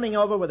still brimming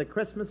over with a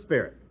Christmas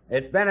spirit.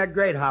 It's been a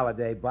great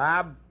holiday,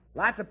 Bob.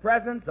 Lots of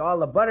presents, all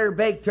the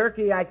butter-baked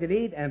turkey I could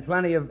eat, and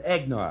plenty of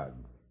eggnog.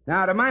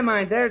 Now, to my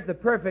mind, there's the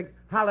perfect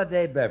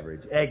holiday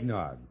beverage,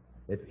 eggnog.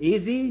 It's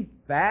easy,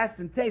 fast,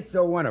 and tastes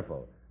so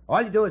wonderful.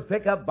 All you do is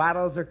pick up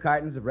bottles or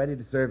cartons of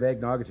ready-to-serve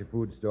eggnog at your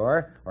food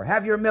store, or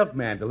have your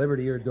milkman deliver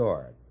to your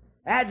door.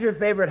 Add your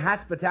favorite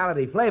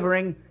hospitality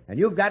flavoring, and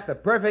you've got the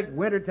perfect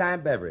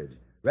wintertime beverage,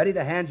 ready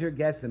to hand your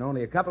guests in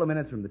only a couple of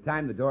minutes from the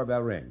time the doorbell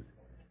rings.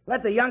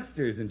 Let the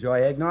youngsters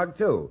enjoy eggnog,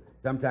 too,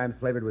 sometimes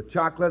flavored with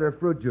chocolate or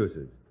fruit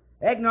juices.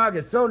 Eggnog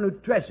is so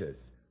nutritious,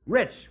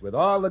 rich with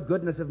all the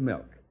goodness of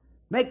milk.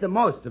 Make the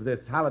most of this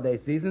holiday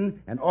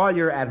season and all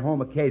your at-home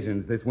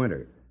occasions this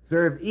winter.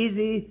 Serve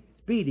easy,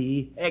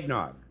 speedy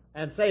eggnog.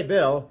 And say,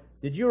 Bill,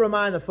 did you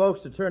remind the folks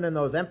to turn in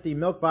those empty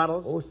milk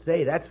bottles? Oh,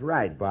 say, that's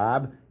right,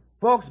 Bob.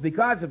 Folks,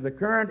 because of the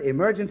current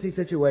emergency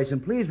situation,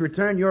 please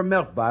return your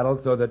milk bottles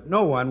so that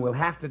no one will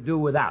have to do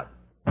without.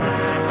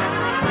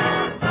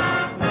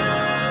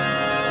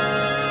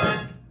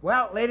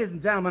 Well, ladies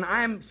and gentlemen,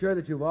 I'm sure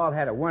that you've all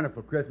had a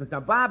wonderful Christmas.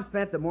 Now, Bob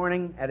spent the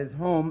morning at his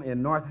home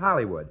in North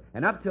Hollywood,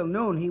 and up till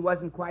noon he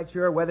wasn't quite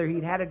sure whether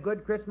he'd had a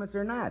good Christmas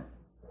or not.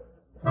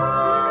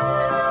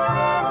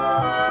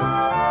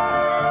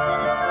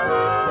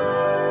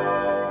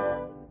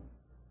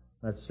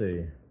 Let's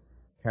see.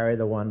 Carry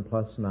the 1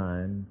 plus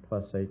 9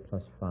 plus 8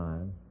 plus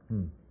 5.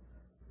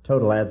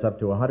 Total adds up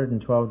to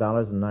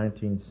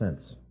 $112.19.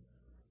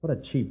 What a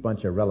cheap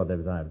bunch of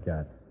relatives I've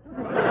got.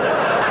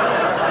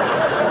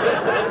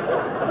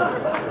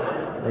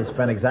 They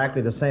spent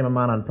exactly the same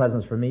amount on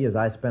presents for me as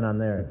I spent on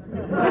theirs.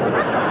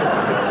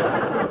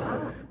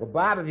 Well,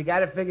 Bob, have you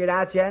got it figured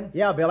out yet?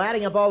 Yeah, Bill,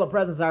 adding up all the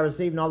presents I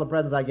received and all the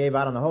presents I gave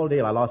out on the whole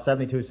deal, I lost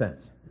 72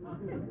 cents.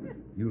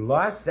 You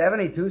lost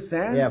 72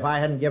 cents? Yeah, if I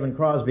hadn't given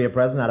Crosby a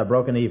present, I'd have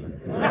broken even.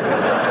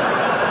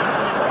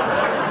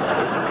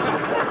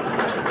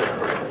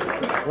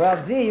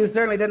 Well, gee, you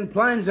certainly didn't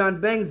plunge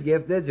on Bing's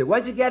gift, did you?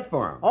 What'd you get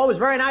for him? Oh, it was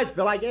very nice,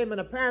 Bill. I gave him an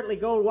apparently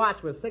gold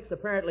watch with 6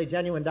 apparently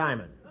genuine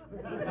diamonds.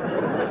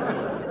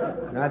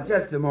 Now,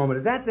 just a moment.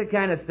 Is that the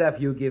kind of stuff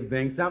you give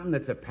Bing? Something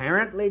that's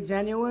apparently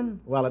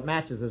genuine? Well, it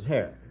matches his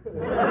hair.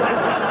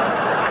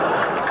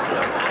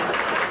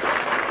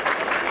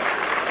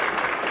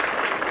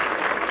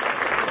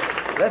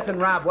 Listen,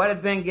 Rob, what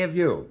did Bing give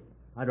you?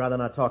 I'd rather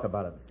not talk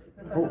about it.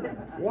 Oh,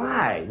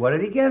 why? What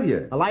did he give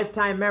you? A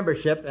lifetime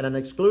membership in an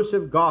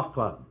exclusive golf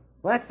club.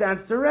 Well, that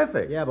sounds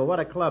terrific. Yeah, but what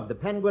a club. The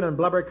Penguin and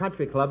Blubber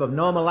Country Club of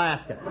Nome,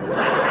 Alaska.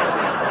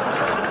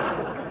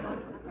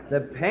 The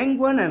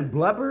Penguin and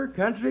Blubber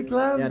Country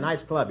Club? Yeah,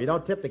 nice club. You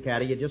don't tip the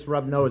caddy, you just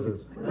rub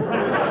noses.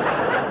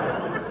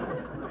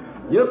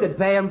 You could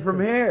pay him from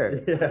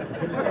here. Yeah.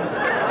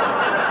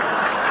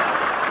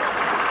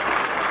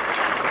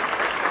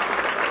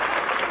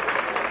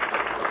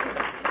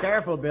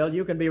 Careful, Bill.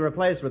 You can be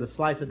replaced with a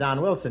slice of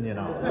Don Wilson, you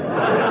know.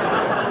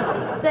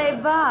 Say,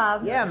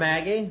 Bob. Yeah,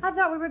 Maggie? I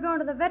thought we were going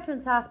to the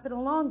Veterans Hospital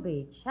in Long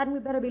Beach. Hadn't we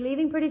better be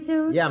leaving pretty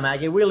soon? Yeah,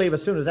 Maggie. We'll leave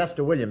as soon as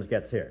Esther Williams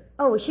gets here.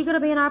 Oh, is she going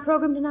to be in our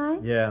program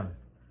tonight? Yeah.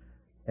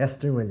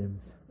 Esther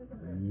Williams.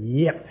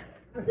 Yep.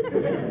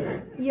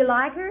 You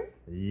like her?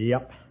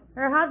 Yep.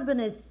 Her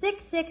husband is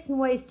 6'6" and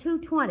weighs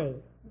 220.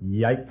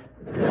 Yipe.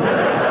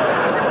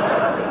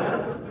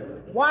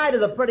 Why do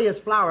the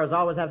prettiest flowers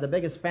always have the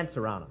biggest fence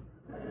around them?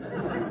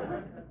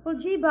 Well,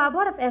 gee, Bob,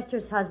 what if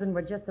Esther's husband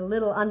were just a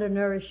little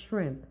undernourished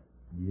shrimp?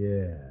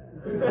 Yeah.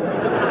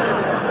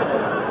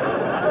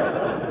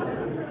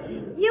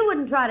 You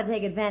wouldn't try to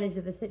take advantage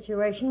of the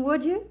situation,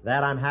 would you?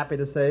 That, I'm happy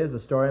to say, is the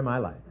story of my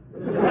life.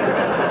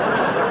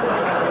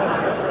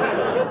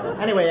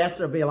 Anyway,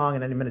 Esther will be along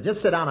in any minute.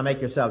 Just sit down and make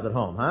yourselves at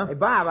home, huh? Hey,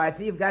 Bob, I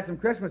see you've got some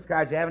Christmas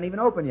cards you haven't even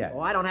opened yet. Oh,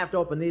 I don't have to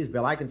open these,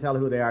 Bill. I can tell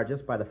who they are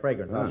just by the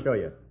fragrance. I'll show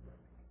you.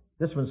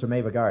 This one's from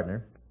Ava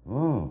Gardner.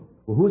 Oh.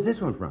 Well, who's this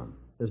one from?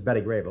 This is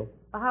Betty Grable.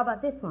 Well, how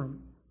about this one?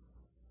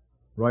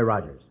 Roy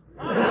Rogers.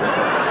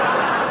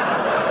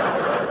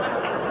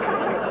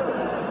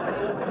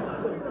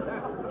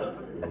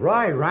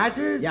 Roy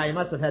Rogers? Yeah, you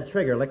must have had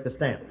Trigger lick the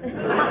stamp.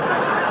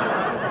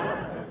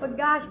 Well,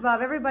 gosh,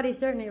 Bob, everybody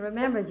certainly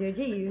remembers you.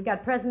 Gee, you've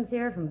got presents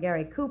here from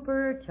Gary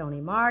Cooper,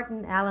 Tony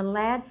Martin, Alan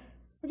Ladd.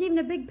 There's even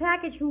a big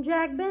package from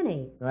Jack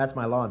Benny. No, that's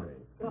my laundry.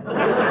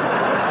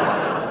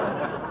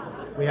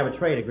 We have a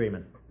trade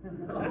agreement.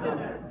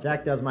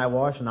 Jack does my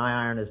wash and I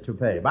iron his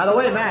toupee. By the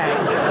way, Mag,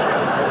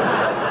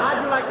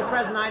 how'd you like the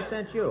present I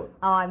sent you?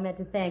 Oh, I meant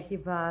to thank you,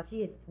 Bob.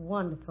 Gee, it's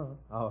wonderful.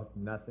 Oh,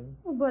 nothing?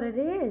 Oh, but it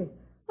is.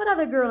 What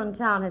other girl in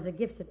town has a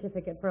gift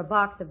certificate for a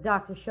box of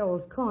Dr.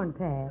 Scholl's corn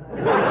pads?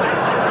 Well,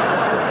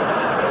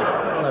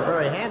 they're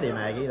very handy,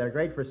 Maggie. They're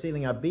great for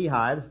sealing up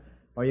beehives,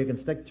 or you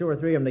can stick 2 or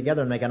 3 of them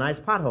together and make a nice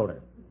pot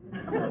holder.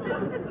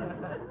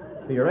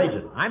 To your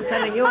agent. I'm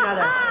sending you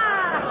another...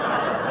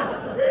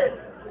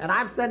 And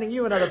I'm sending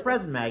you another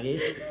present, Maggie.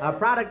 A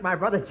product my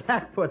brother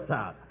Jack puts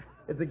out.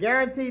 It's a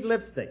guaranteed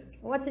lipstick.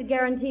 What's it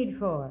guaranteed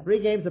for? 3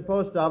 games of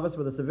post office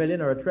with a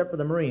civilian or a trip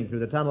with a Marine through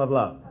the Tunnel of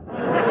Love.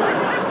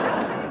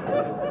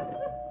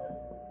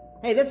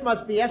 Hey, this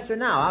must be Esther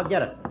now. I'll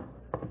get it.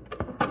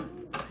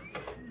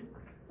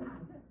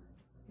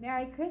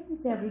 Merry Christmas,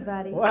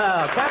 everybody.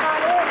 Well, come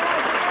on in.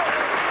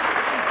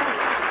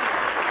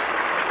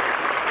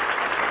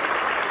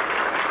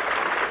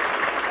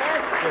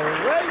 Esther,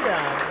 way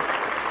down.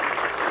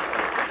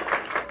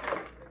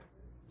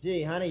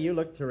 Gee, honey, you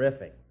look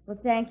terrific. Well,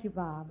 thank you,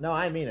 Bob. No,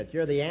 I mean it.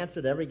 You're the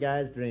answer to every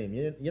guy's dream.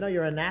 You know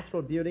you're a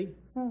natural beauty?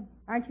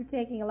 Aren't you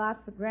taking a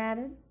lot for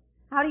granted?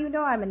 How do you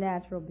know I'm a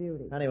natural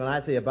beauty? Honey, when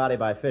I see a body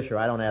by Fisher,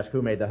 I don't ask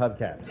who made the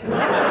hubcaps.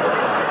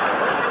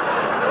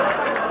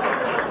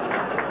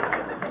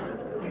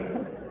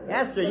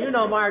 Esther, you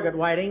know Margaret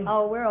Whiting.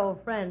 Oh, we're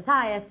old friends.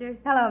 Hi, Esther.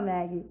 Hello,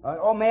 Maggie.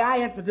 May I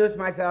introduce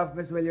myself,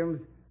 Miss Williams?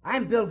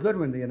 I'm Bill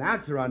Goodwin, the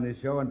announcer on this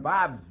show, and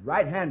Bob's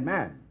right-hand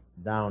man.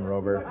 Down,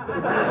 Rover.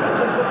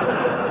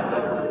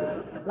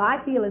 Well,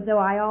 I feel as though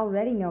I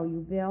already know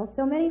you, Bill.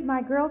 So many of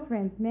my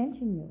girlfriends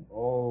mention you.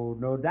 Oh,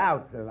 no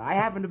doubt. I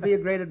happen to be a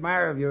great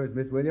admirer of yours,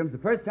 Miss Williams. The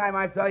first time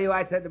I saw you,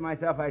 I said to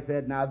myself,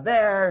 now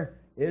there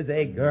is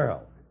a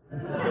girl.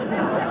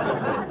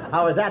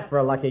 How is that for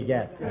a lucky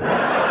guess?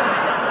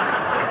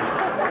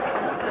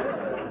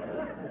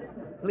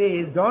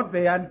 Please, don't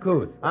be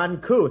uncouth.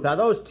 Uncouth? Are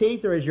those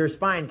teeth, or is your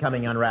spine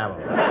coming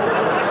unraveled?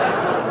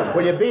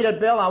 Will you beat it,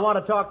 Bill? I want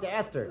to talk to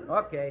Esther.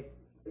 Okay.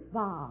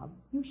 Bob,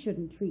 you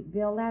shouldn't treat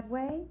Bill that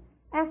way.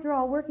 After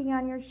all, working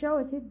on your show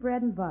is his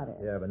bread and butter.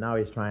 Yeah, but now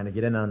he's trying to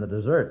get in on the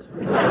desserts.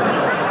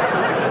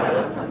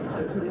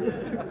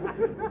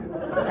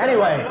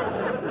 Anyway,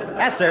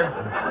 Esther,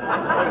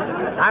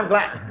 I'm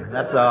glad...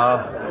 That's all.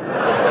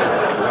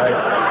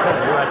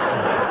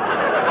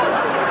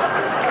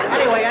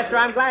 Anyway, Esther,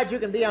 I'm glad you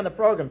can be on the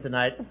program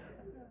tonight.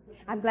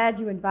 I'm glad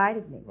you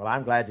invited me. Well,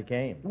 I'm glad you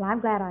came. Well, I'm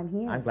glad I'm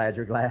here. I'm glad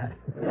you're glad.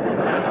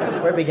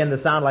 We're beginning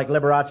to sound like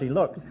Liberace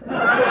looks.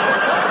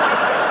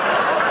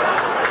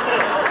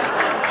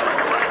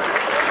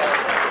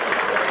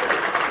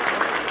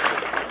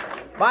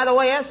 By the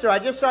way, Esther, I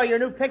just saw your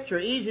new picture,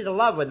 Easy to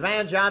Love, with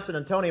Van Johnson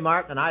and Tony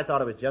Martin, and I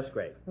thought it was just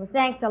great. Well,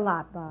 thanks a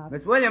lot, Bob.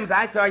 Miss Williams,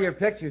 I saw your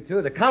picture,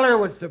 too. The color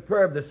was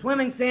superb. The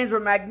swimming scenes were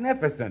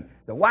magnificent.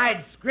 The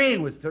wide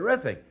screen was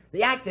terrific.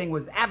 The acting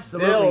was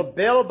absolutely...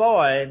 Bill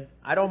boy,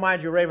 I don't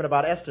mind you raving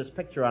about Esther's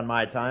picture on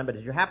my time, but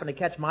did you happen to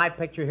catch my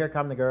picture, Here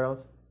Come the Girls?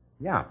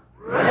 Yeah.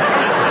 Those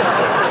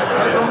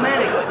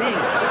romantic scenes.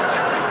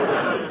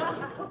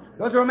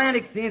 Those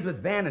romantic scenes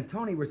with Van and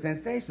Tony were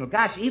sensational.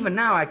 Gosh, even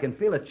now I can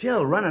feel a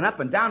chill running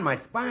up and down my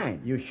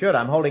spine. You should.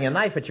 I'm holding a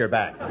knife at your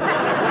back.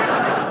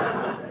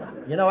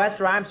 You know,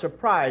 Esther, I'm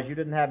surprised you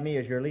didn't have me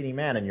as your leading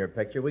man in your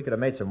picture. We could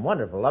have made some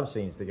wonderful love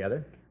scenes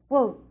together.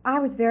 Well, I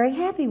was very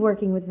happy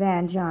working with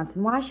Van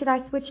Johnson. Why should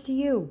I switch to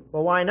you?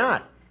 Well, why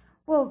not?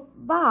 Well,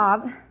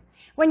 Bob,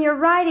 when you're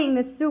riding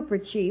the Super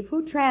Chief,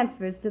 who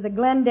transfers to the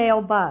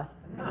Glendale bus?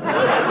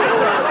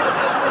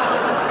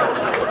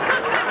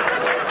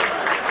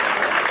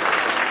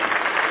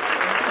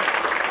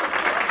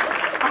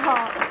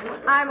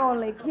 I'm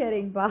only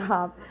kidding,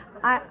 Bob.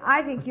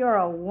 I think you're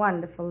a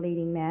wonderful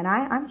leading man.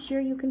 I'm sure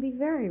you can be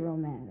very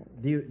romantic.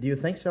 Do you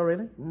think so,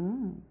 really?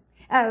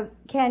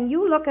 Can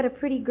you look at a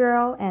pretty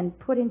girl and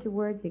put into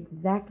words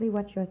exactly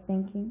what you're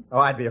thinking? Oh,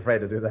 I'd be afraid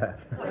to do that.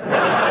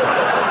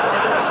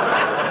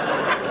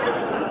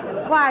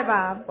 Why,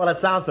 Bob? Well, it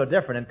sounds so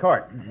different in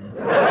court.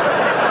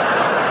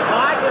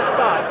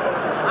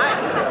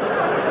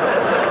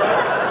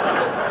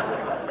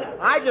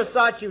 I just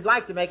thought you'd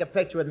like to make a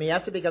picture with me,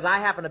 Esther, because I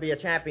happen to be a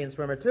champion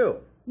swimmer, too.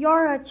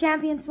 You're a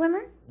champion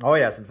swimmer? Oh,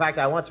 yes. In fact,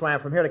 I once swam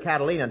from here to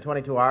Catalina in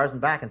 22 hours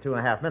and back in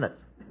 2.5 minutes.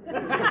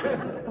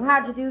 Well,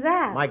 how'd you do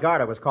that? My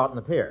garter was caught in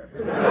the pier.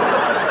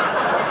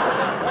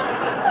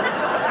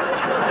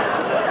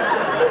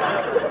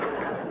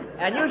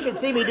 And you should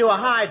see me do a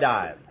high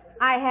dive.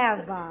 I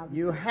have, Bob.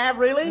 You have,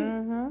 really?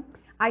 Mm-hmm.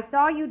 I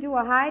saw you do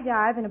a high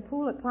dive in a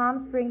pool at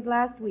Palm Springs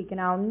last week,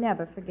 and I'll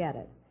never forget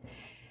it.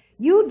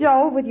 You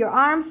dove with your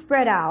arms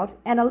spread out,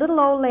 and a little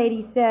old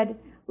lady said,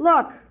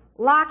 "Look,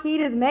 Lockheed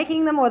is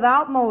making them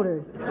without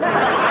motors."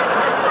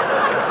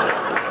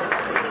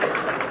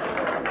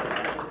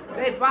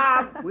 Hey,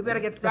 Bob, we better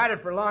get started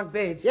for Long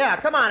Beach. Yeah,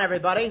 come on,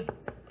 everybody.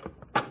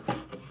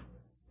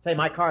 Say,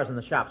 my car's in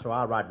the shop, so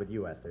I'll ride with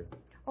you, Esther.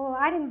 Oh,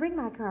 I didn't bring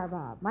my car,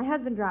 Bob. My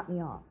husband dropped me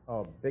off.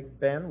 Oh, Big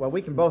Ben? Well,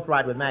 we can both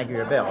ride with Maggie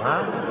or Bill,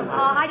 huh?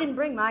 Oh, I didn't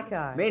bring my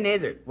car. Me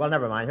neither. Well,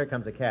 never mind. Here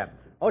comes a cab.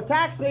 Oh,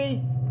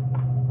 taxi!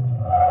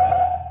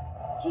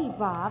 Gee,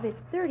 Bob, it's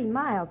 30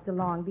 miles to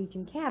Long Beach,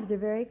 and cabs are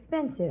very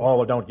expensive. Oh,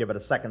 well, don't give it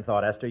a second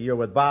thought, Esther. You're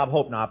with Bob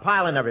Hope now.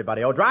 Pile in,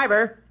 everybody. Oh,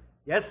 driver.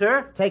 Yes,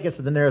 sir? Take us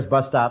to the nearest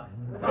bus stop.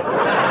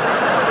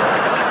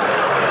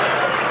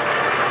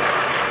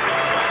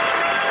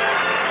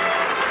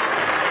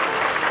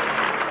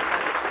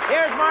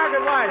 Here's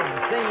Margaret Whiting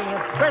singing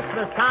It's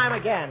Christmas Time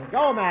Again.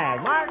 Go,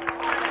 Mag. Mark.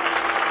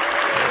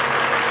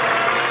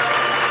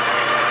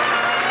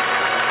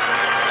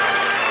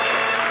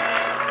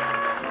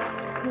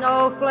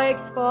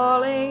 Snowflakes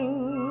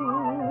falling,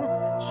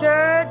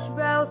 church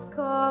bells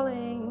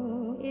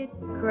calling, it's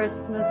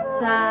Christmas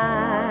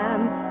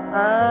time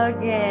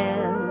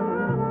again.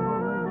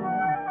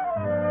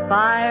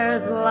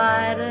 Fires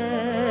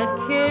lighted,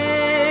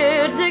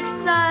 kids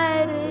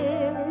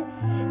excited,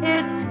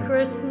 it's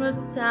Christmas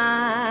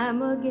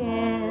time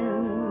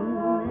again.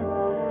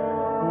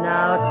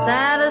 Now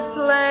Santa's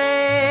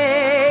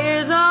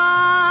sleigh is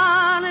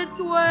on its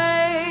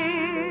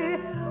way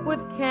with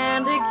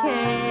candy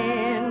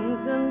canes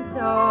and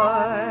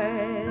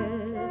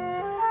toys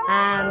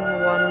and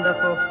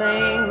wonderful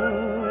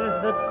things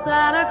that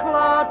Santa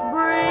Claus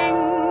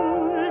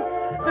brings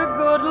to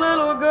good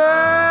little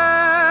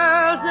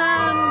girls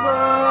and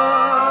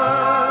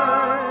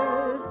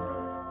boys.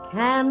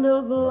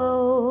 Candle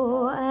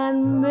glow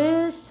and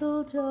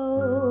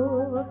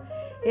mistletoe,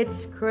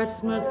 it's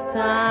Christmas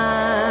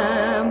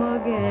time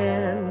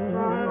again.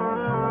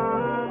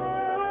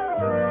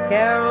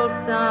 Carols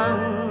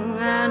sung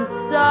and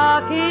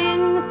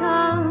stockings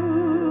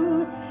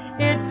hung,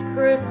 it's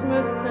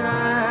Christmas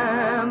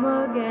time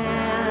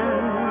again.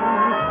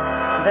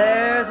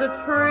 There's a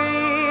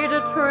tree to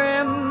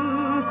trim,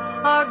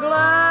 our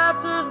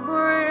glasses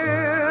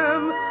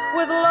brim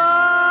with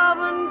love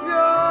and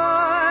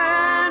joy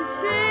and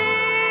cheer.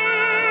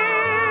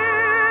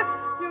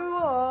 To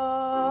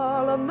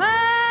all a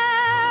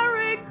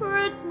Merry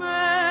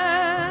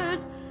Christmas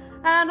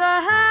and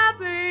a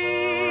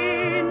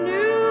Happy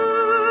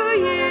New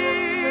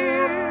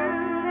Year.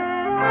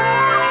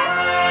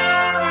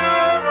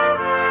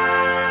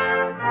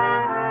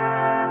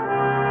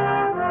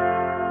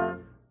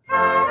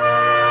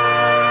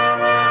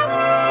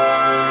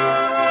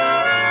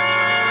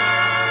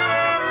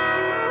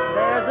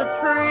 There's a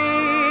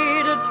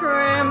tree to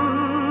trim,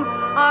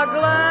 our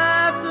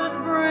glasses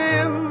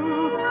brim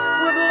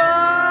with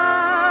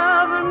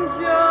love and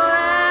joy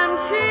and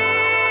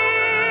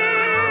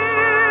cheer.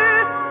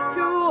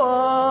 To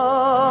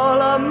all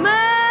a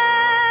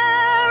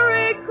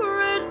Merry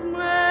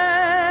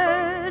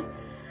Christmas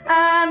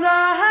and a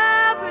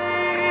Happy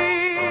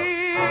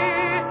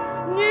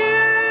New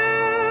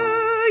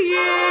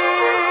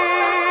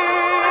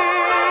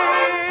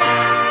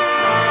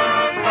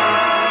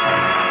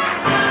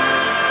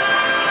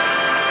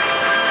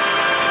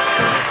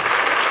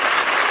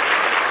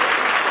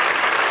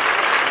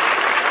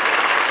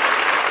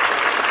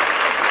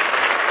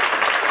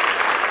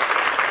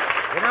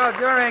You know,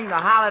 during the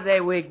holiday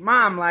week,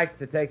 Mom likes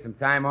to take some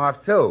time off,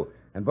 too.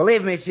 And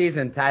believe me, she's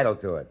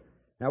entitled to it.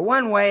 Now,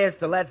 one way is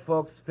to let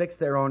folks fix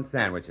their own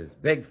sandwiches.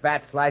 Big,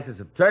 fat slices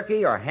of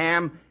turkey or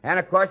ham, and,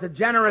 of course, a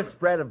generous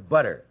spread of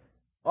butter.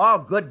 All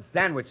good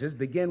sandwiches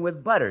begin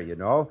with butter, you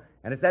know,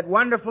 and it's that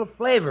wonderful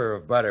flavor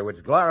of butter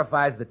which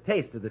glorifies the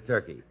taste of the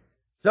turkey.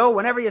 So,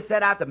 whenever you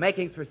set out the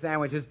makings for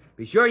sandwiches,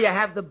 be sure you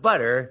have the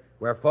butter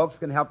where folks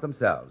can help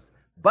themselves.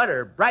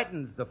 Butter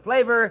brightens the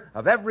flavor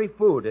of every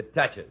food it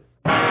touches.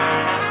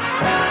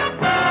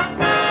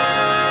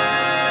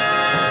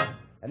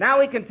 And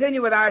now we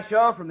continue with our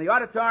show from the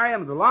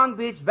auditorium of the Long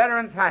Beach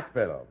Veterans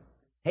Hospital.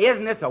 Hey,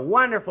 isn't this a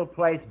wonderful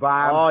place,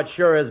 Bob? Oh, it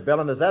sure is, Bill.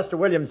 And as Esther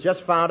Williams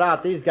just found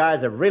out, these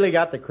guys have really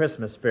got the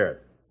Christmas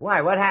spirit.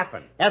 Why? What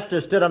happened?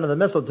 Esther stood under the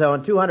mistletoe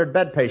and 200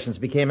 bed patients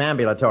became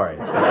ambulatory.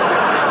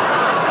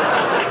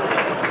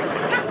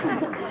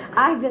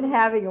 I've been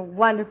having a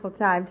wonderful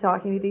time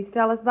talking to these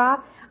fellas,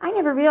 Bob. I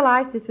never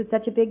realized this was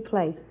such a big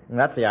place. And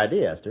that's the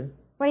idea, Esther.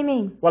 What do you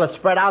mean? Well, it's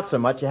spread out so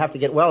much you have to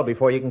get well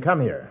before you can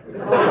come here.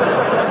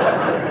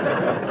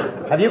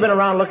 Have you been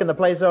around looking the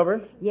place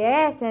over?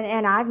 Yes,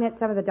 and I've met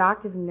some of the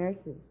doctors and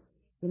nurses.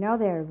 You know,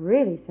 there are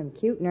really some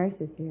cute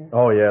nurses here.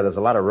 Oh, yeah, there's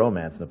a lot of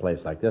romance in a place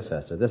like this,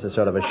 Esther. This is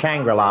sort of a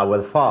Shangri-La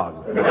with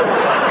fog.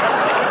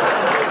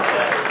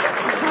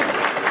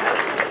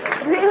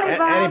 Really,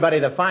 Bob? Anybody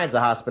that finds the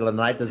hospital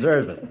tonight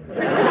deserves it.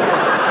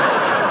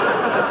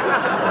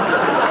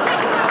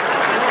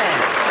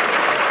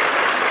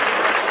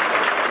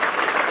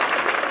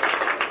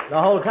 The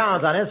whole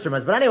town's on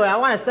instruments. But anyway, I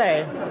want to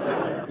say,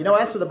 you know,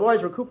 Esther, the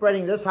boys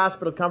recuperating this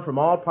hospital come from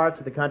all parts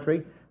of the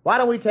country. Why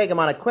don't we take them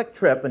on a quick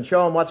trip and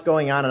show them what's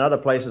going on in other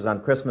places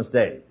on Christmas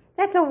Day?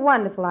 That's a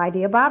wonderful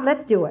idea, Bob.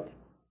 Let's do it.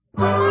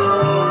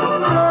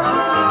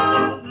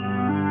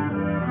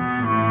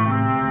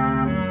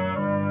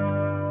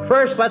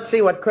 First, let's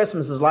see what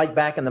Christmas is like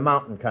back in the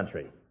mountain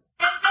country.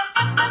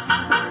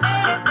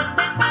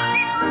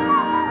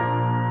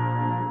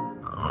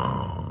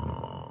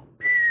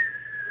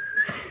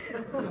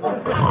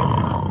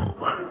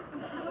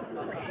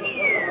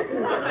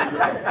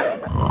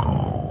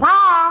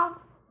 Paul!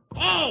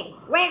 Hey,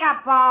 wake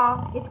up,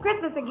 Paul. It's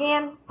Christmas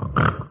again.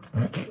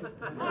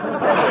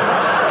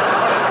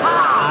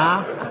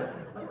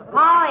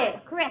 Paul, it's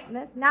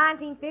Christmas,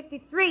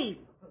 1953.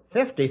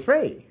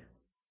 53?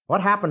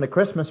 What happened to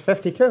Christmas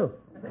 52? Oh,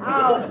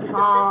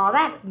 Paul,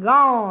 that's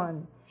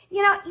gone.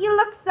 You know, you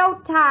look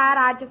so tired,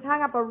 I just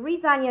hung up a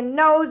wreath on your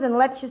nose and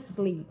let you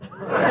sleep.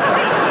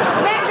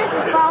 Merry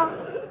Christmas, Paul.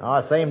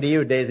 Oh, same to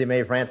you, Daisy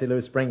Mae, Francie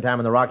Lou, Springtime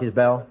in the Rockies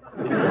Bell.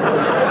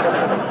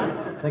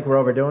 Think we're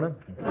overdoing it?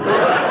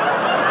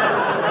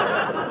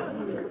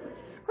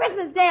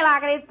 Christmas Day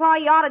like it is, Paul,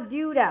 you ought to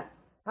do it up.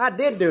 I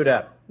did do it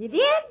up. You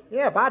did?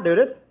 Yep, I did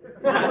it.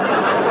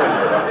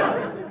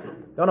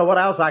 Don't know what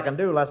else I can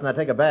do less than I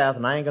take a bath,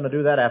 and I ain't going to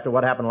do that after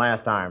what happened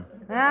last time.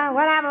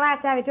 What happened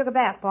last time you took a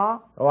bath,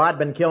 Paul? Oh, I'd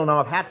been killing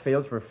off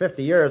Hatfields for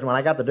 50 years. When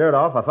I got the dirt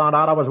off, I found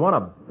out I was one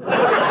of them.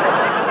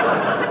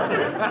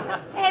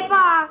 Hey,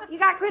 Paul, you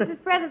got Christmas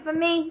presents for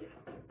me?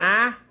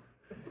 Huh?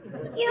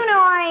 You know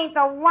I ain't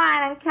the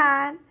whining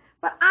kind,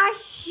 but I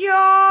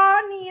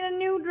sure need a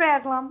new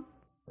dress, Lum.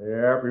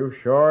 Yep, you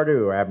sure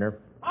do, Abner.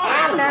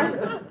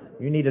 Abner?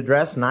 You need a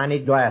dress, and I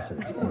need glasses.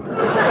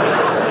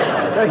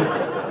 So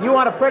you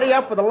want to pretty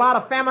up with a lot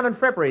of feminine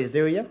fripperies,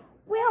 do you?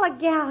 Well, a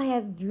gal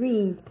has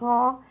dreams,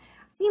 Paul.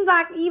 Seems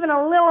like even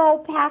a little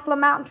old passel of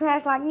mountain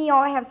trash like me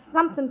ought to have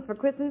something for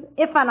Christmas,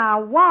 if and I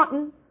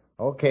wantin'.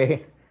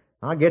 Okay.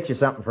 I'll get you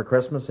something for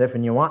Christmas, if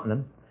and you wantin' it.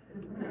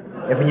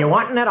 If and you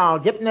wantin' it, I'll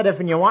gettin' it if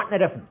and you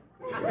wantin' it, if.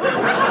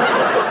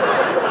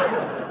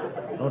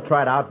 Don't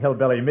try to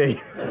out-hillbilly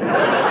me.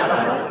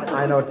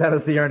 I know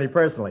Tennessee Ernie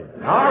personally.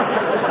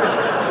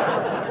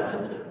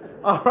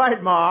 All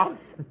right, Ma.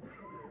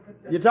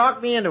 You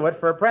talked me into it.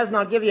 For a present,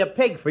 I'll give you a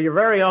pig for your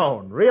very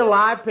own. Real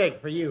live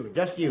pig for you.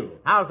 Just you.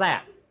 How's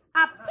that?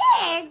 A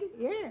pig?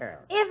 Yeah.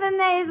 If and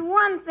there's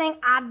one thing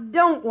I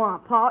don't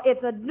want, Paul,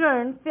 it's a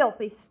darn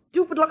filthy,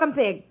 stupid-looking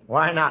pig.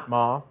 Why not,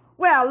 Ma?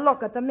 Well,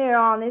 look at the mirror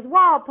on this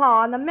wall,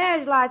 Paul, and the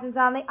marriage license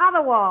on the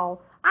other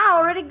wall. I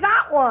already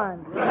got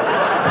one.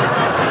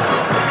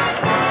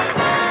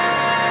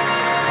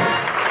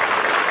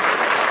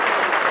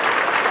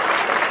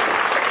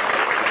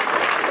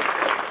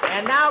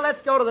 And now let's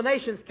go to the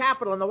nation's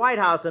capital in the White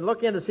House and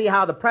look in to see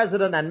how the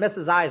President and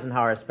Mrs.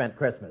 Eisenhower spent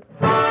Christmas.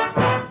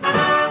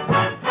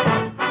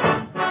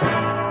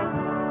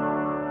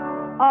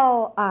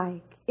 Oh,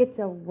 Ike, it's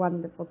a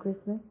wonderful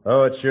Christmas.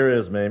 Oh, it sure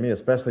is, Mamie,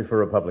 especially for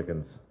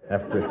Republicans.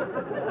 That's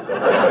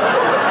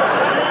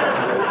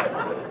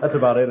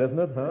about it, isn't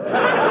it, huh?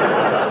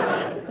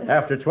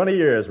 After 20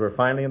 years, we're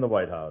finally in the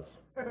White House.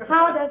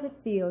 How does it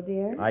feel,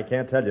 dear? I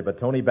can't tell you, but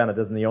Tony Bennett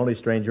isn't the only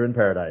stranger in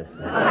paradise.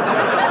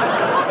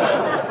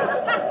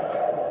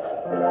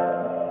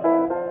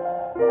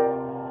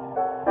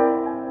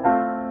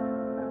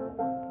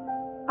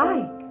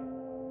 Ike,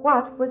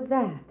 what was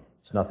that?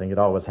 It's nothing. It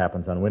always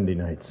happens on windy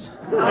nights.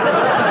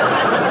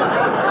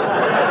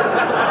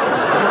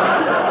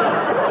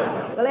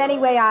 Well,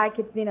 anyway, Ike,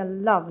 it's been a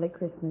lovely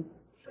Christmas.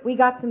 We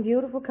got some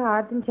beautiful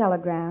cards and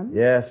telegrams.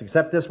 Yes,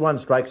 except this one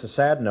strikes a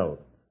sad note.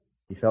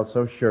 He felt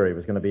so sure he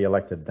was going to be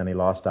elected, then he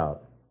lost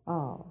out.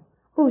 Oh.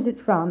 Who's it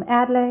from?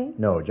 Adlai?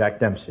 No, Jack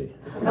Dempsey.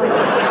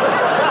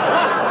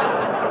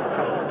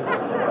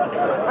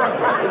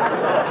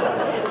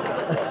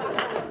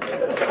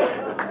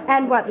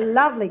 And what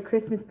lovely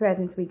Christmas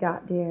presents we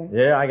got, dear.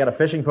 Yeah, I got a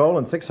fishing pole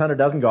and 600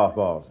 dozen golf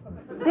balls.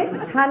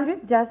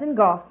 600 dozen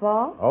golf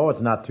balls? Oh, it's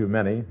not too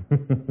many.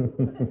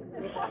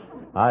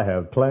 I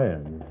have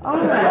plans. Oh.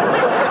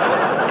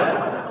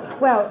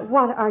 Well,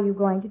 what are you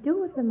going to do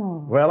with them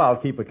all? Well, I'll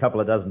keep a couple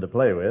of dozen to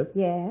play with.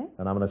 Yes?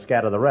 And I'm going to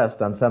scatter the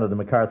rest on Senator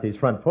McCarthy's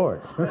front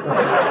porch.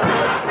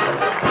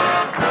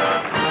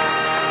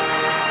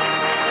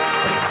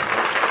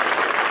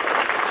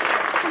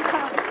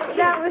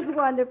 That was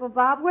wonderful,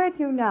 Bob. Where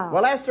to now?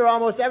 Well, Esther,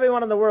 almost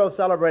everyone in the world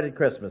celebrated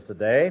Christmas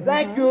today.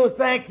 Thank you,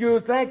 thank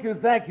you, thank you,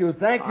 thank you,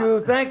 thank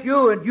you, thank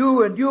you, and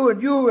you, and you,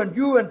 and you, and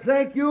you, and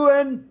thank you,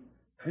 and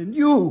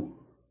you.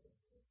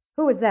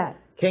 Who is that?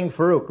 King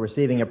Farouk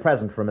receiving a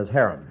present from his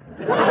harem.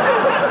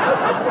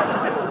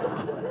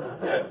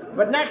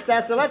 But next,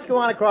 Esther, let's go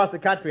on across the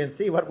country and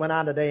see what went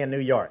on today in New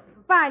York.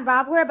 Fine,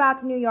 Bob.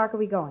 Whereabouts in New York are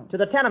we going? To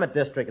the tenement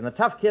district and the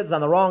tough kids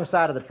on the wrong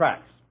side of the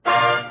tracks.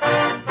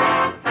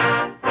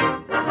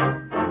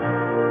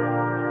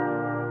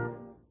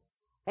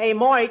 Hey,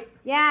 Moik.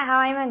 Yeah,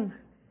 Hyman.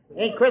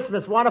 Ain't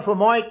Christmas wonderful,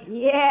 Moik?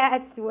 Yeah,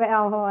 it's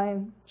swell,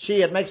 Hyman.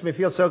 Gee, it makes me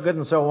feel so good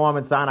and so warm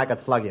inside I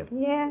could slug you.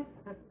 Yeah?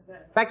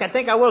 In fact, I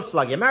think I will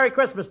slug you. Merry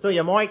Christmas to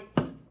you, Moik.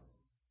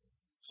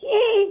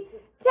 Gee,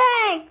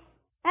 thanks.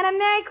 And a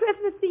Merry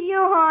Christmas to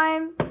you,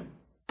 Hyman.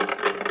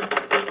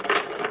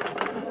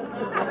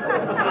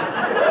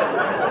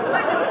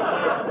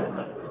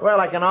 Well,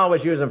 I can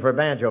always use them for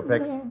banjo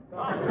picks. Hey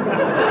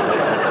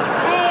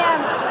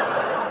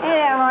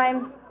there,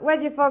 Hyman.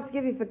 What'd your folks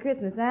give you for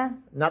Christmas, huh?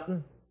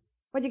 Nothing.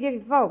 What'd you give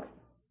your folks?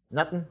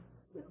 Nothing.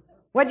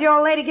 What'd your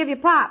old lady give your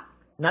pop?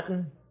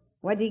 Nothing.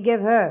 What'd you give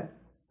her?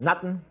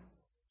 Nothing.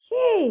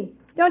 Gee,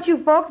 don't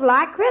you folks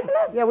like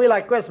Christmas? Yeah, we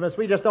like Christmas.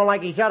 We just don't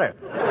like each other.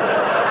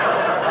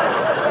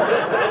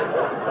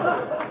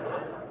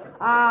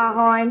 Ah,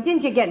 Hoyne,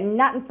 didn't you get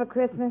nothing for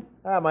Christmas?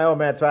 My old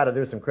man tried to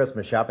do some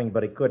Christmas shopping,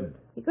 but he couldn't.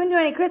 You couldn't do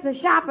any Christmas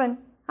shopping.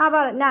 How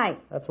about at night?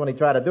 That's when he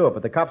tried to do it,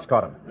 but the cops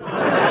caught him.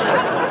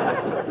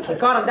 They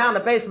caught him down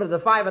in the basement of the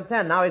 5 and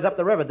 10. Now he's up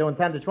the river doing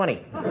 10 to 20.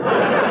 Gee,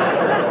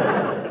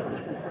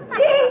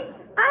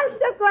 I'm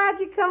so glad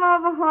you come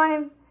over,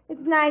 Hoyne.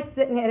 It's nice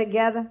sitting here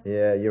together.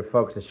 Yeah, you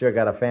folks have sure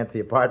got a fancy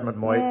apartment,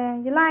 Moik. Yeah,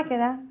 you like it,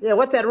 huh? Yeah,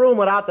 what's that room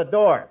without the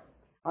door?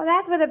 Oh,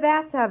 that's where the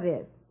bathtub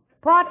is.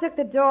 Pa took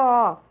the door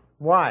off.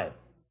 Why?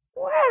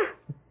 Well,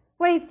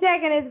 when he's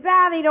taking his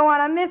bath, he don't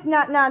want to miss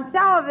nothing on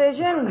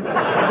television.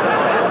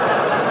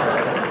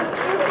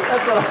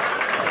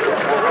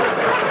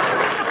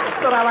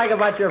 That's what I like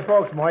about your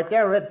folks, Mort.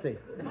 They're ritzy.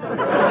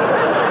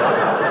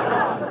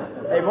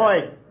 Hey,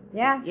 Mort.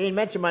 Yeah? You ain't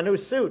mentioned my new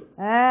suit.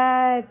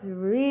 It's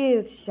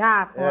real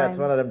sharp, Yeah, it's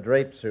one of them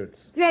drape suits.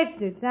 Drape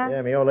suits, huh?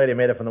 Yeah, my old lady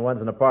made it from the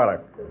ones in the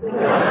parlor. Hey,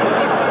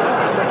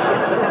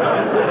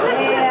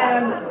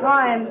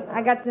 Hoyme,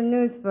 I got some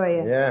news for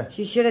you. Yeah?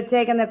 She should have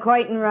taken the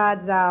curtain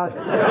rods out.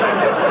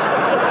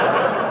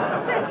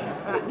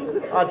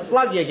 I'd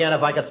slug you again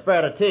if I could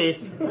spare the teeth.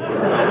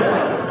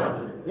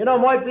 You know,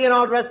 Mort, being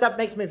all dressed up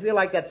makes me feel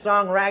like that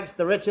song, Rags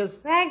to Riches.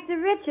 Rags to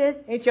Riches?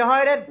 Ain't you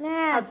heard it?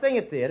 Yeah. I'll sing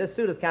it to you. This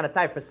suit is kind of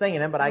tight for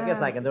singing in, but I guess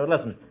I can do it.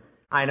 Listen.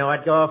 I know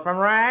I'd go from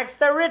rags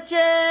to riches.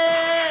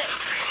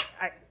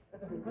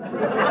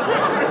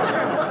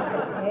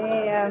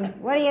 Hey,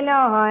 what do you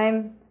know,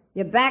 Hoyme?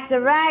 You're back to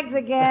rags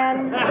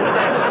again.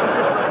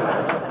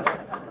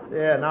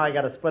 Yeah, now I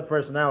got a split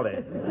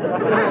personality.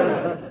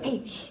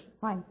 Hey, shh,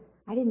 Hoyme.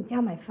 I didn't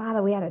tell my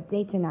father we had a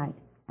date tonight,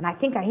 and I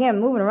think I hear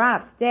him moving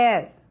around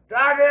upstairs.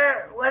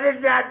 Daughter, what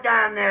is that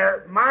down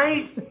there?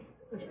 Mice?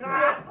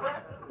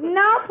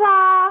 No,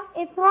 Pa.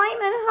 It's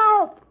Hoyme and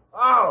Hope.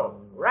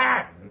 Oh,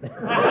 rats.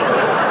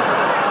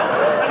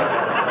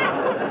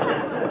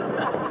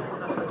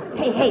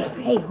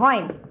 Hey,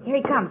 Hoyme. Here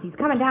he comes. He's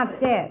coming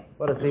downstairs.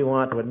 What does he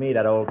want with me,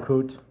 that old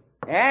coot?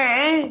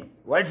 Eh?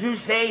 What'd you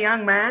say,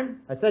 young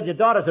man? I said your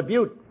daughter's a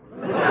beaut.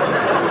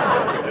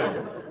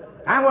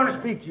 I want to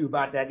speak to you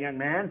about that, young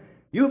man.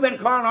 You've been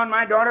calling on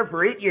my daughter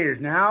for 8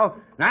 years now,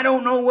 and I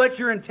don't know what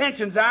your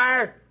intentions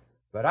are,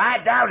 but I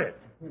doubt it.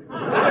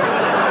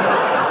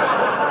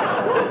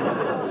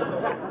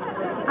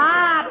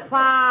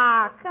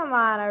 Pa, come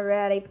on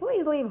already.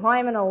 Please leave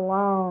Hoyman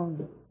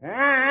alone.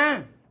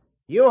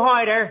 You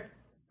heard her.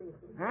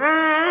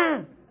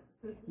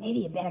 Maybe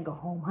you better go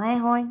home, huh,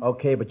 Hoyme?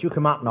 Okay, but you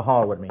come out in the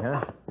hall with me,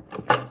 huh?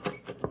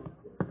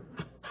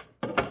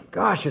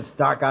 Gosh, it's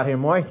dark out here,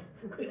 Moy.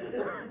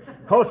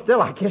 Hold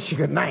still, I kiss you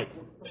goodnight.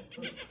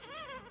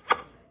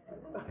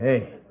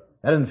 Hey,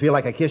 that didn't feel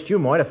like I kissed you,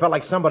 Moy. It felt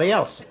like somebody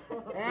else. Hey,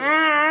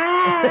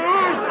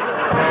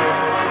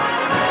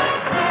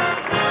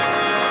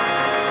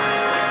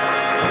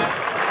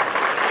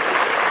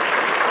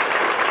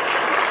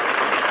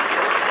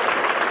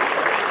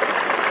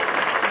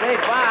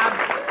 Bob.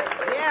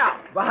 Yeah?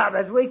 Bob,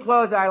 as we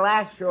close our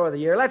last show of the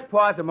year, let's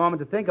pause a moment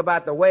to think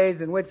about the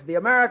ways in which the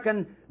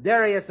American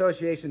Dairy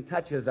Association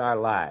touches our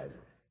lives.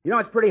 You know,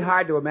 it's pretty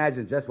hard to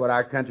imagine just what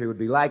our country would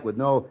be like with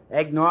no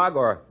eggnog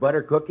or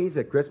butter cookies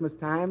at Christmas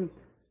time,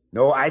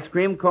 no ice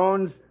cream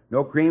cones,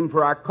 no cream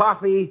for our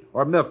coffee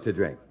or milk to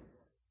drink.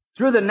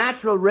 Through the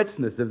natural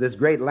richness of this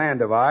great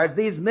land of ours,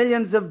 these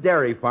millions of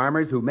dairy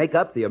farmers who make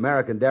up the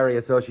American Dairy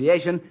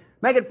Association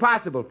make it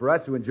possible for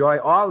us to enjoy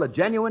all the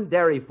genuine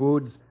dairy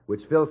foods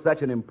which fill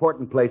such an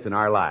important place in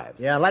our lives.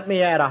 Yeah, let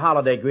me add a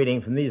holiday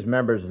greeting from these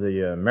members of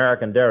the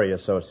American Dairy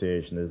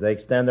Association as they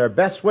extend their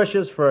best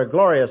wishes for a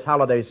glorious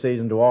holiday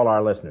season to all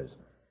our listeners.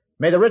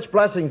 May the rich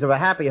blessings of a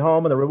happy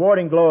home and the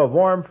rewarding glow of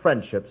warm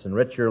friendships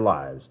enrich your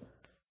lives.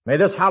 May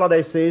this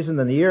holiday season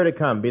and the year to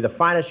come be the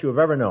finest you have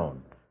ever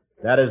known.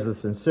 That is the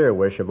sincere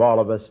wish of all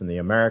of us in the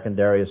American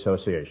Dairy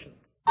Association.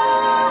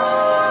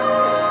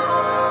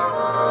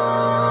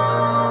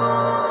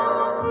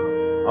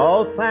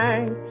 Oh,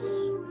 thanks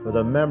for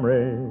the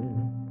memory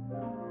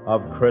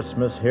of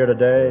Christmas here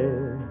today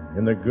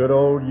in the good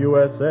old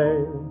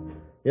USA.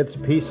 It's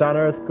peace on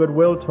earth,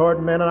 goodwill toward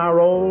men in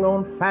our old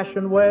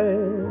old-fashioned way.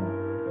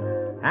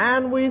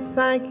 And we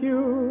thank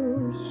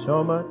you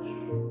so much.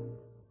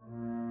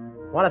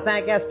 I want to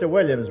thank Esther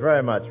Williams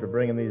very much for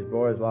bringing these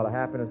boys a lot of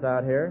happiness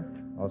out here.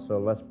 Also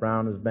Les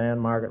Brown and his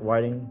band, Margaret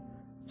Whiting,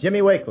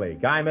 Jimmy Wakely,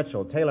 Guy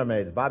Mitchell, Taylor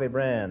Maids, Bobby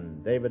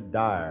Brand, David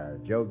Dyer,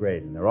 Joe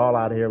Graydon. They're all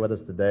out here with us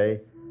today,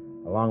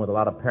 along with a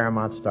lot of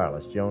Paramount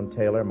starlets, Joan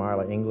Taylor,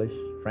 Marla English,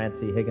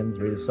 Francie Higgins,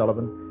 Rita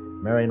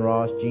Sullivan, Marion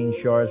Ross, Gene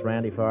Shores,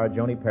 Randy Farr,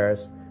 Joni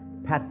Paris,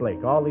 Pat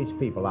Blake, all these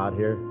people out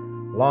here,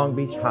 Long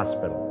Beach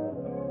Hospital,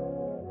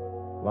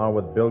 along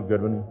with Bill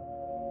Goodwin,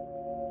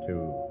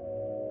 to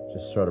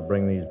just sort of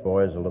bring these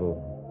boys a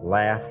little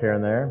laugh here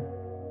and there.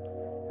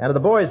 And to the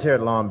boys here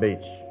at Long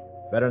Beach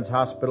Veterans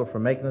Hospital for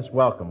making us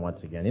welcome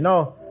once again. You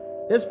know,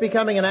 this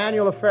becoming an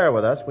annual affair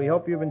with us, we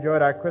hope you've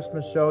enjoyed our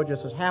Christmas show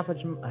just as half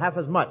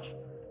as much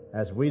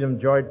as we'd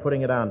enjoyed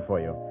putting it on for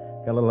you.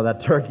 Got a little of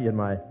that turkey in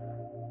my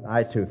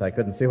eye tooth. I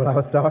couldn't see what I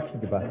was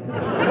talking about.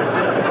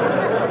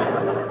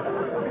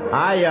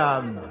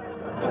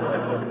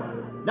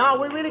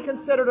 Now, we really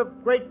consider it a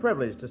great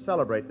privilege to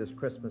celebrate this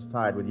Christmas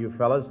tide with you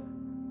fellas,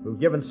 who've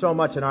given so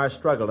much in our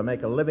struggle to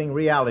make a living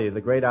reality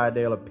the great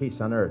ideal of peace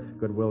on earth,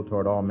 goodwill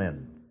toward all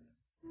men.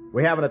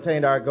 We haven't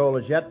attained our goal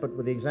as yet, but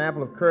with the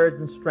example of courage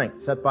and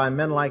strength set by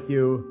men like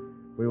you,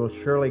 we will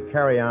surely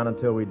carry on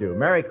until we do.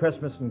 Merry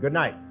Christmas and good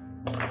night.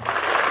 Be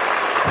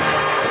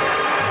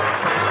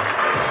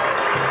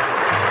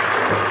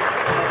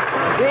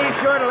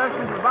sure to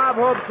listen to the Bob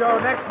Hope Show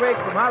next week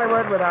from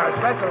Hollywood with our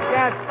special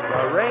guest,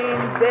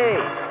 Lorraine Day.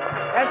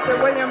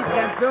 Esther Williams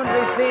can soon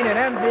be seen in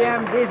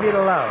MGM's Easy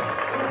to Love.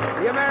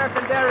 The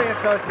American Dairy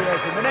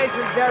Association, the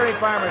nation's dairy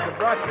farmers, have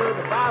brought you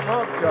the Bob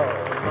Hope Show,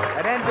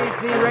 an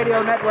NBC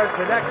Radio Network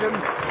production,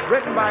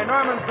 written by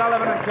Norman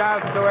Sullivan and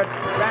Charles Stewart,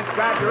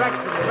 transcribed direct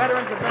from the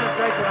Veterans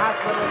Administration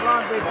Hospital in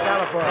Long Beach,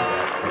 California.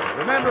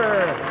 Remember,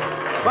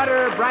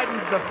 butter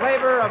brightens the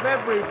flavor of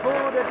every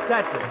food it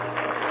touches.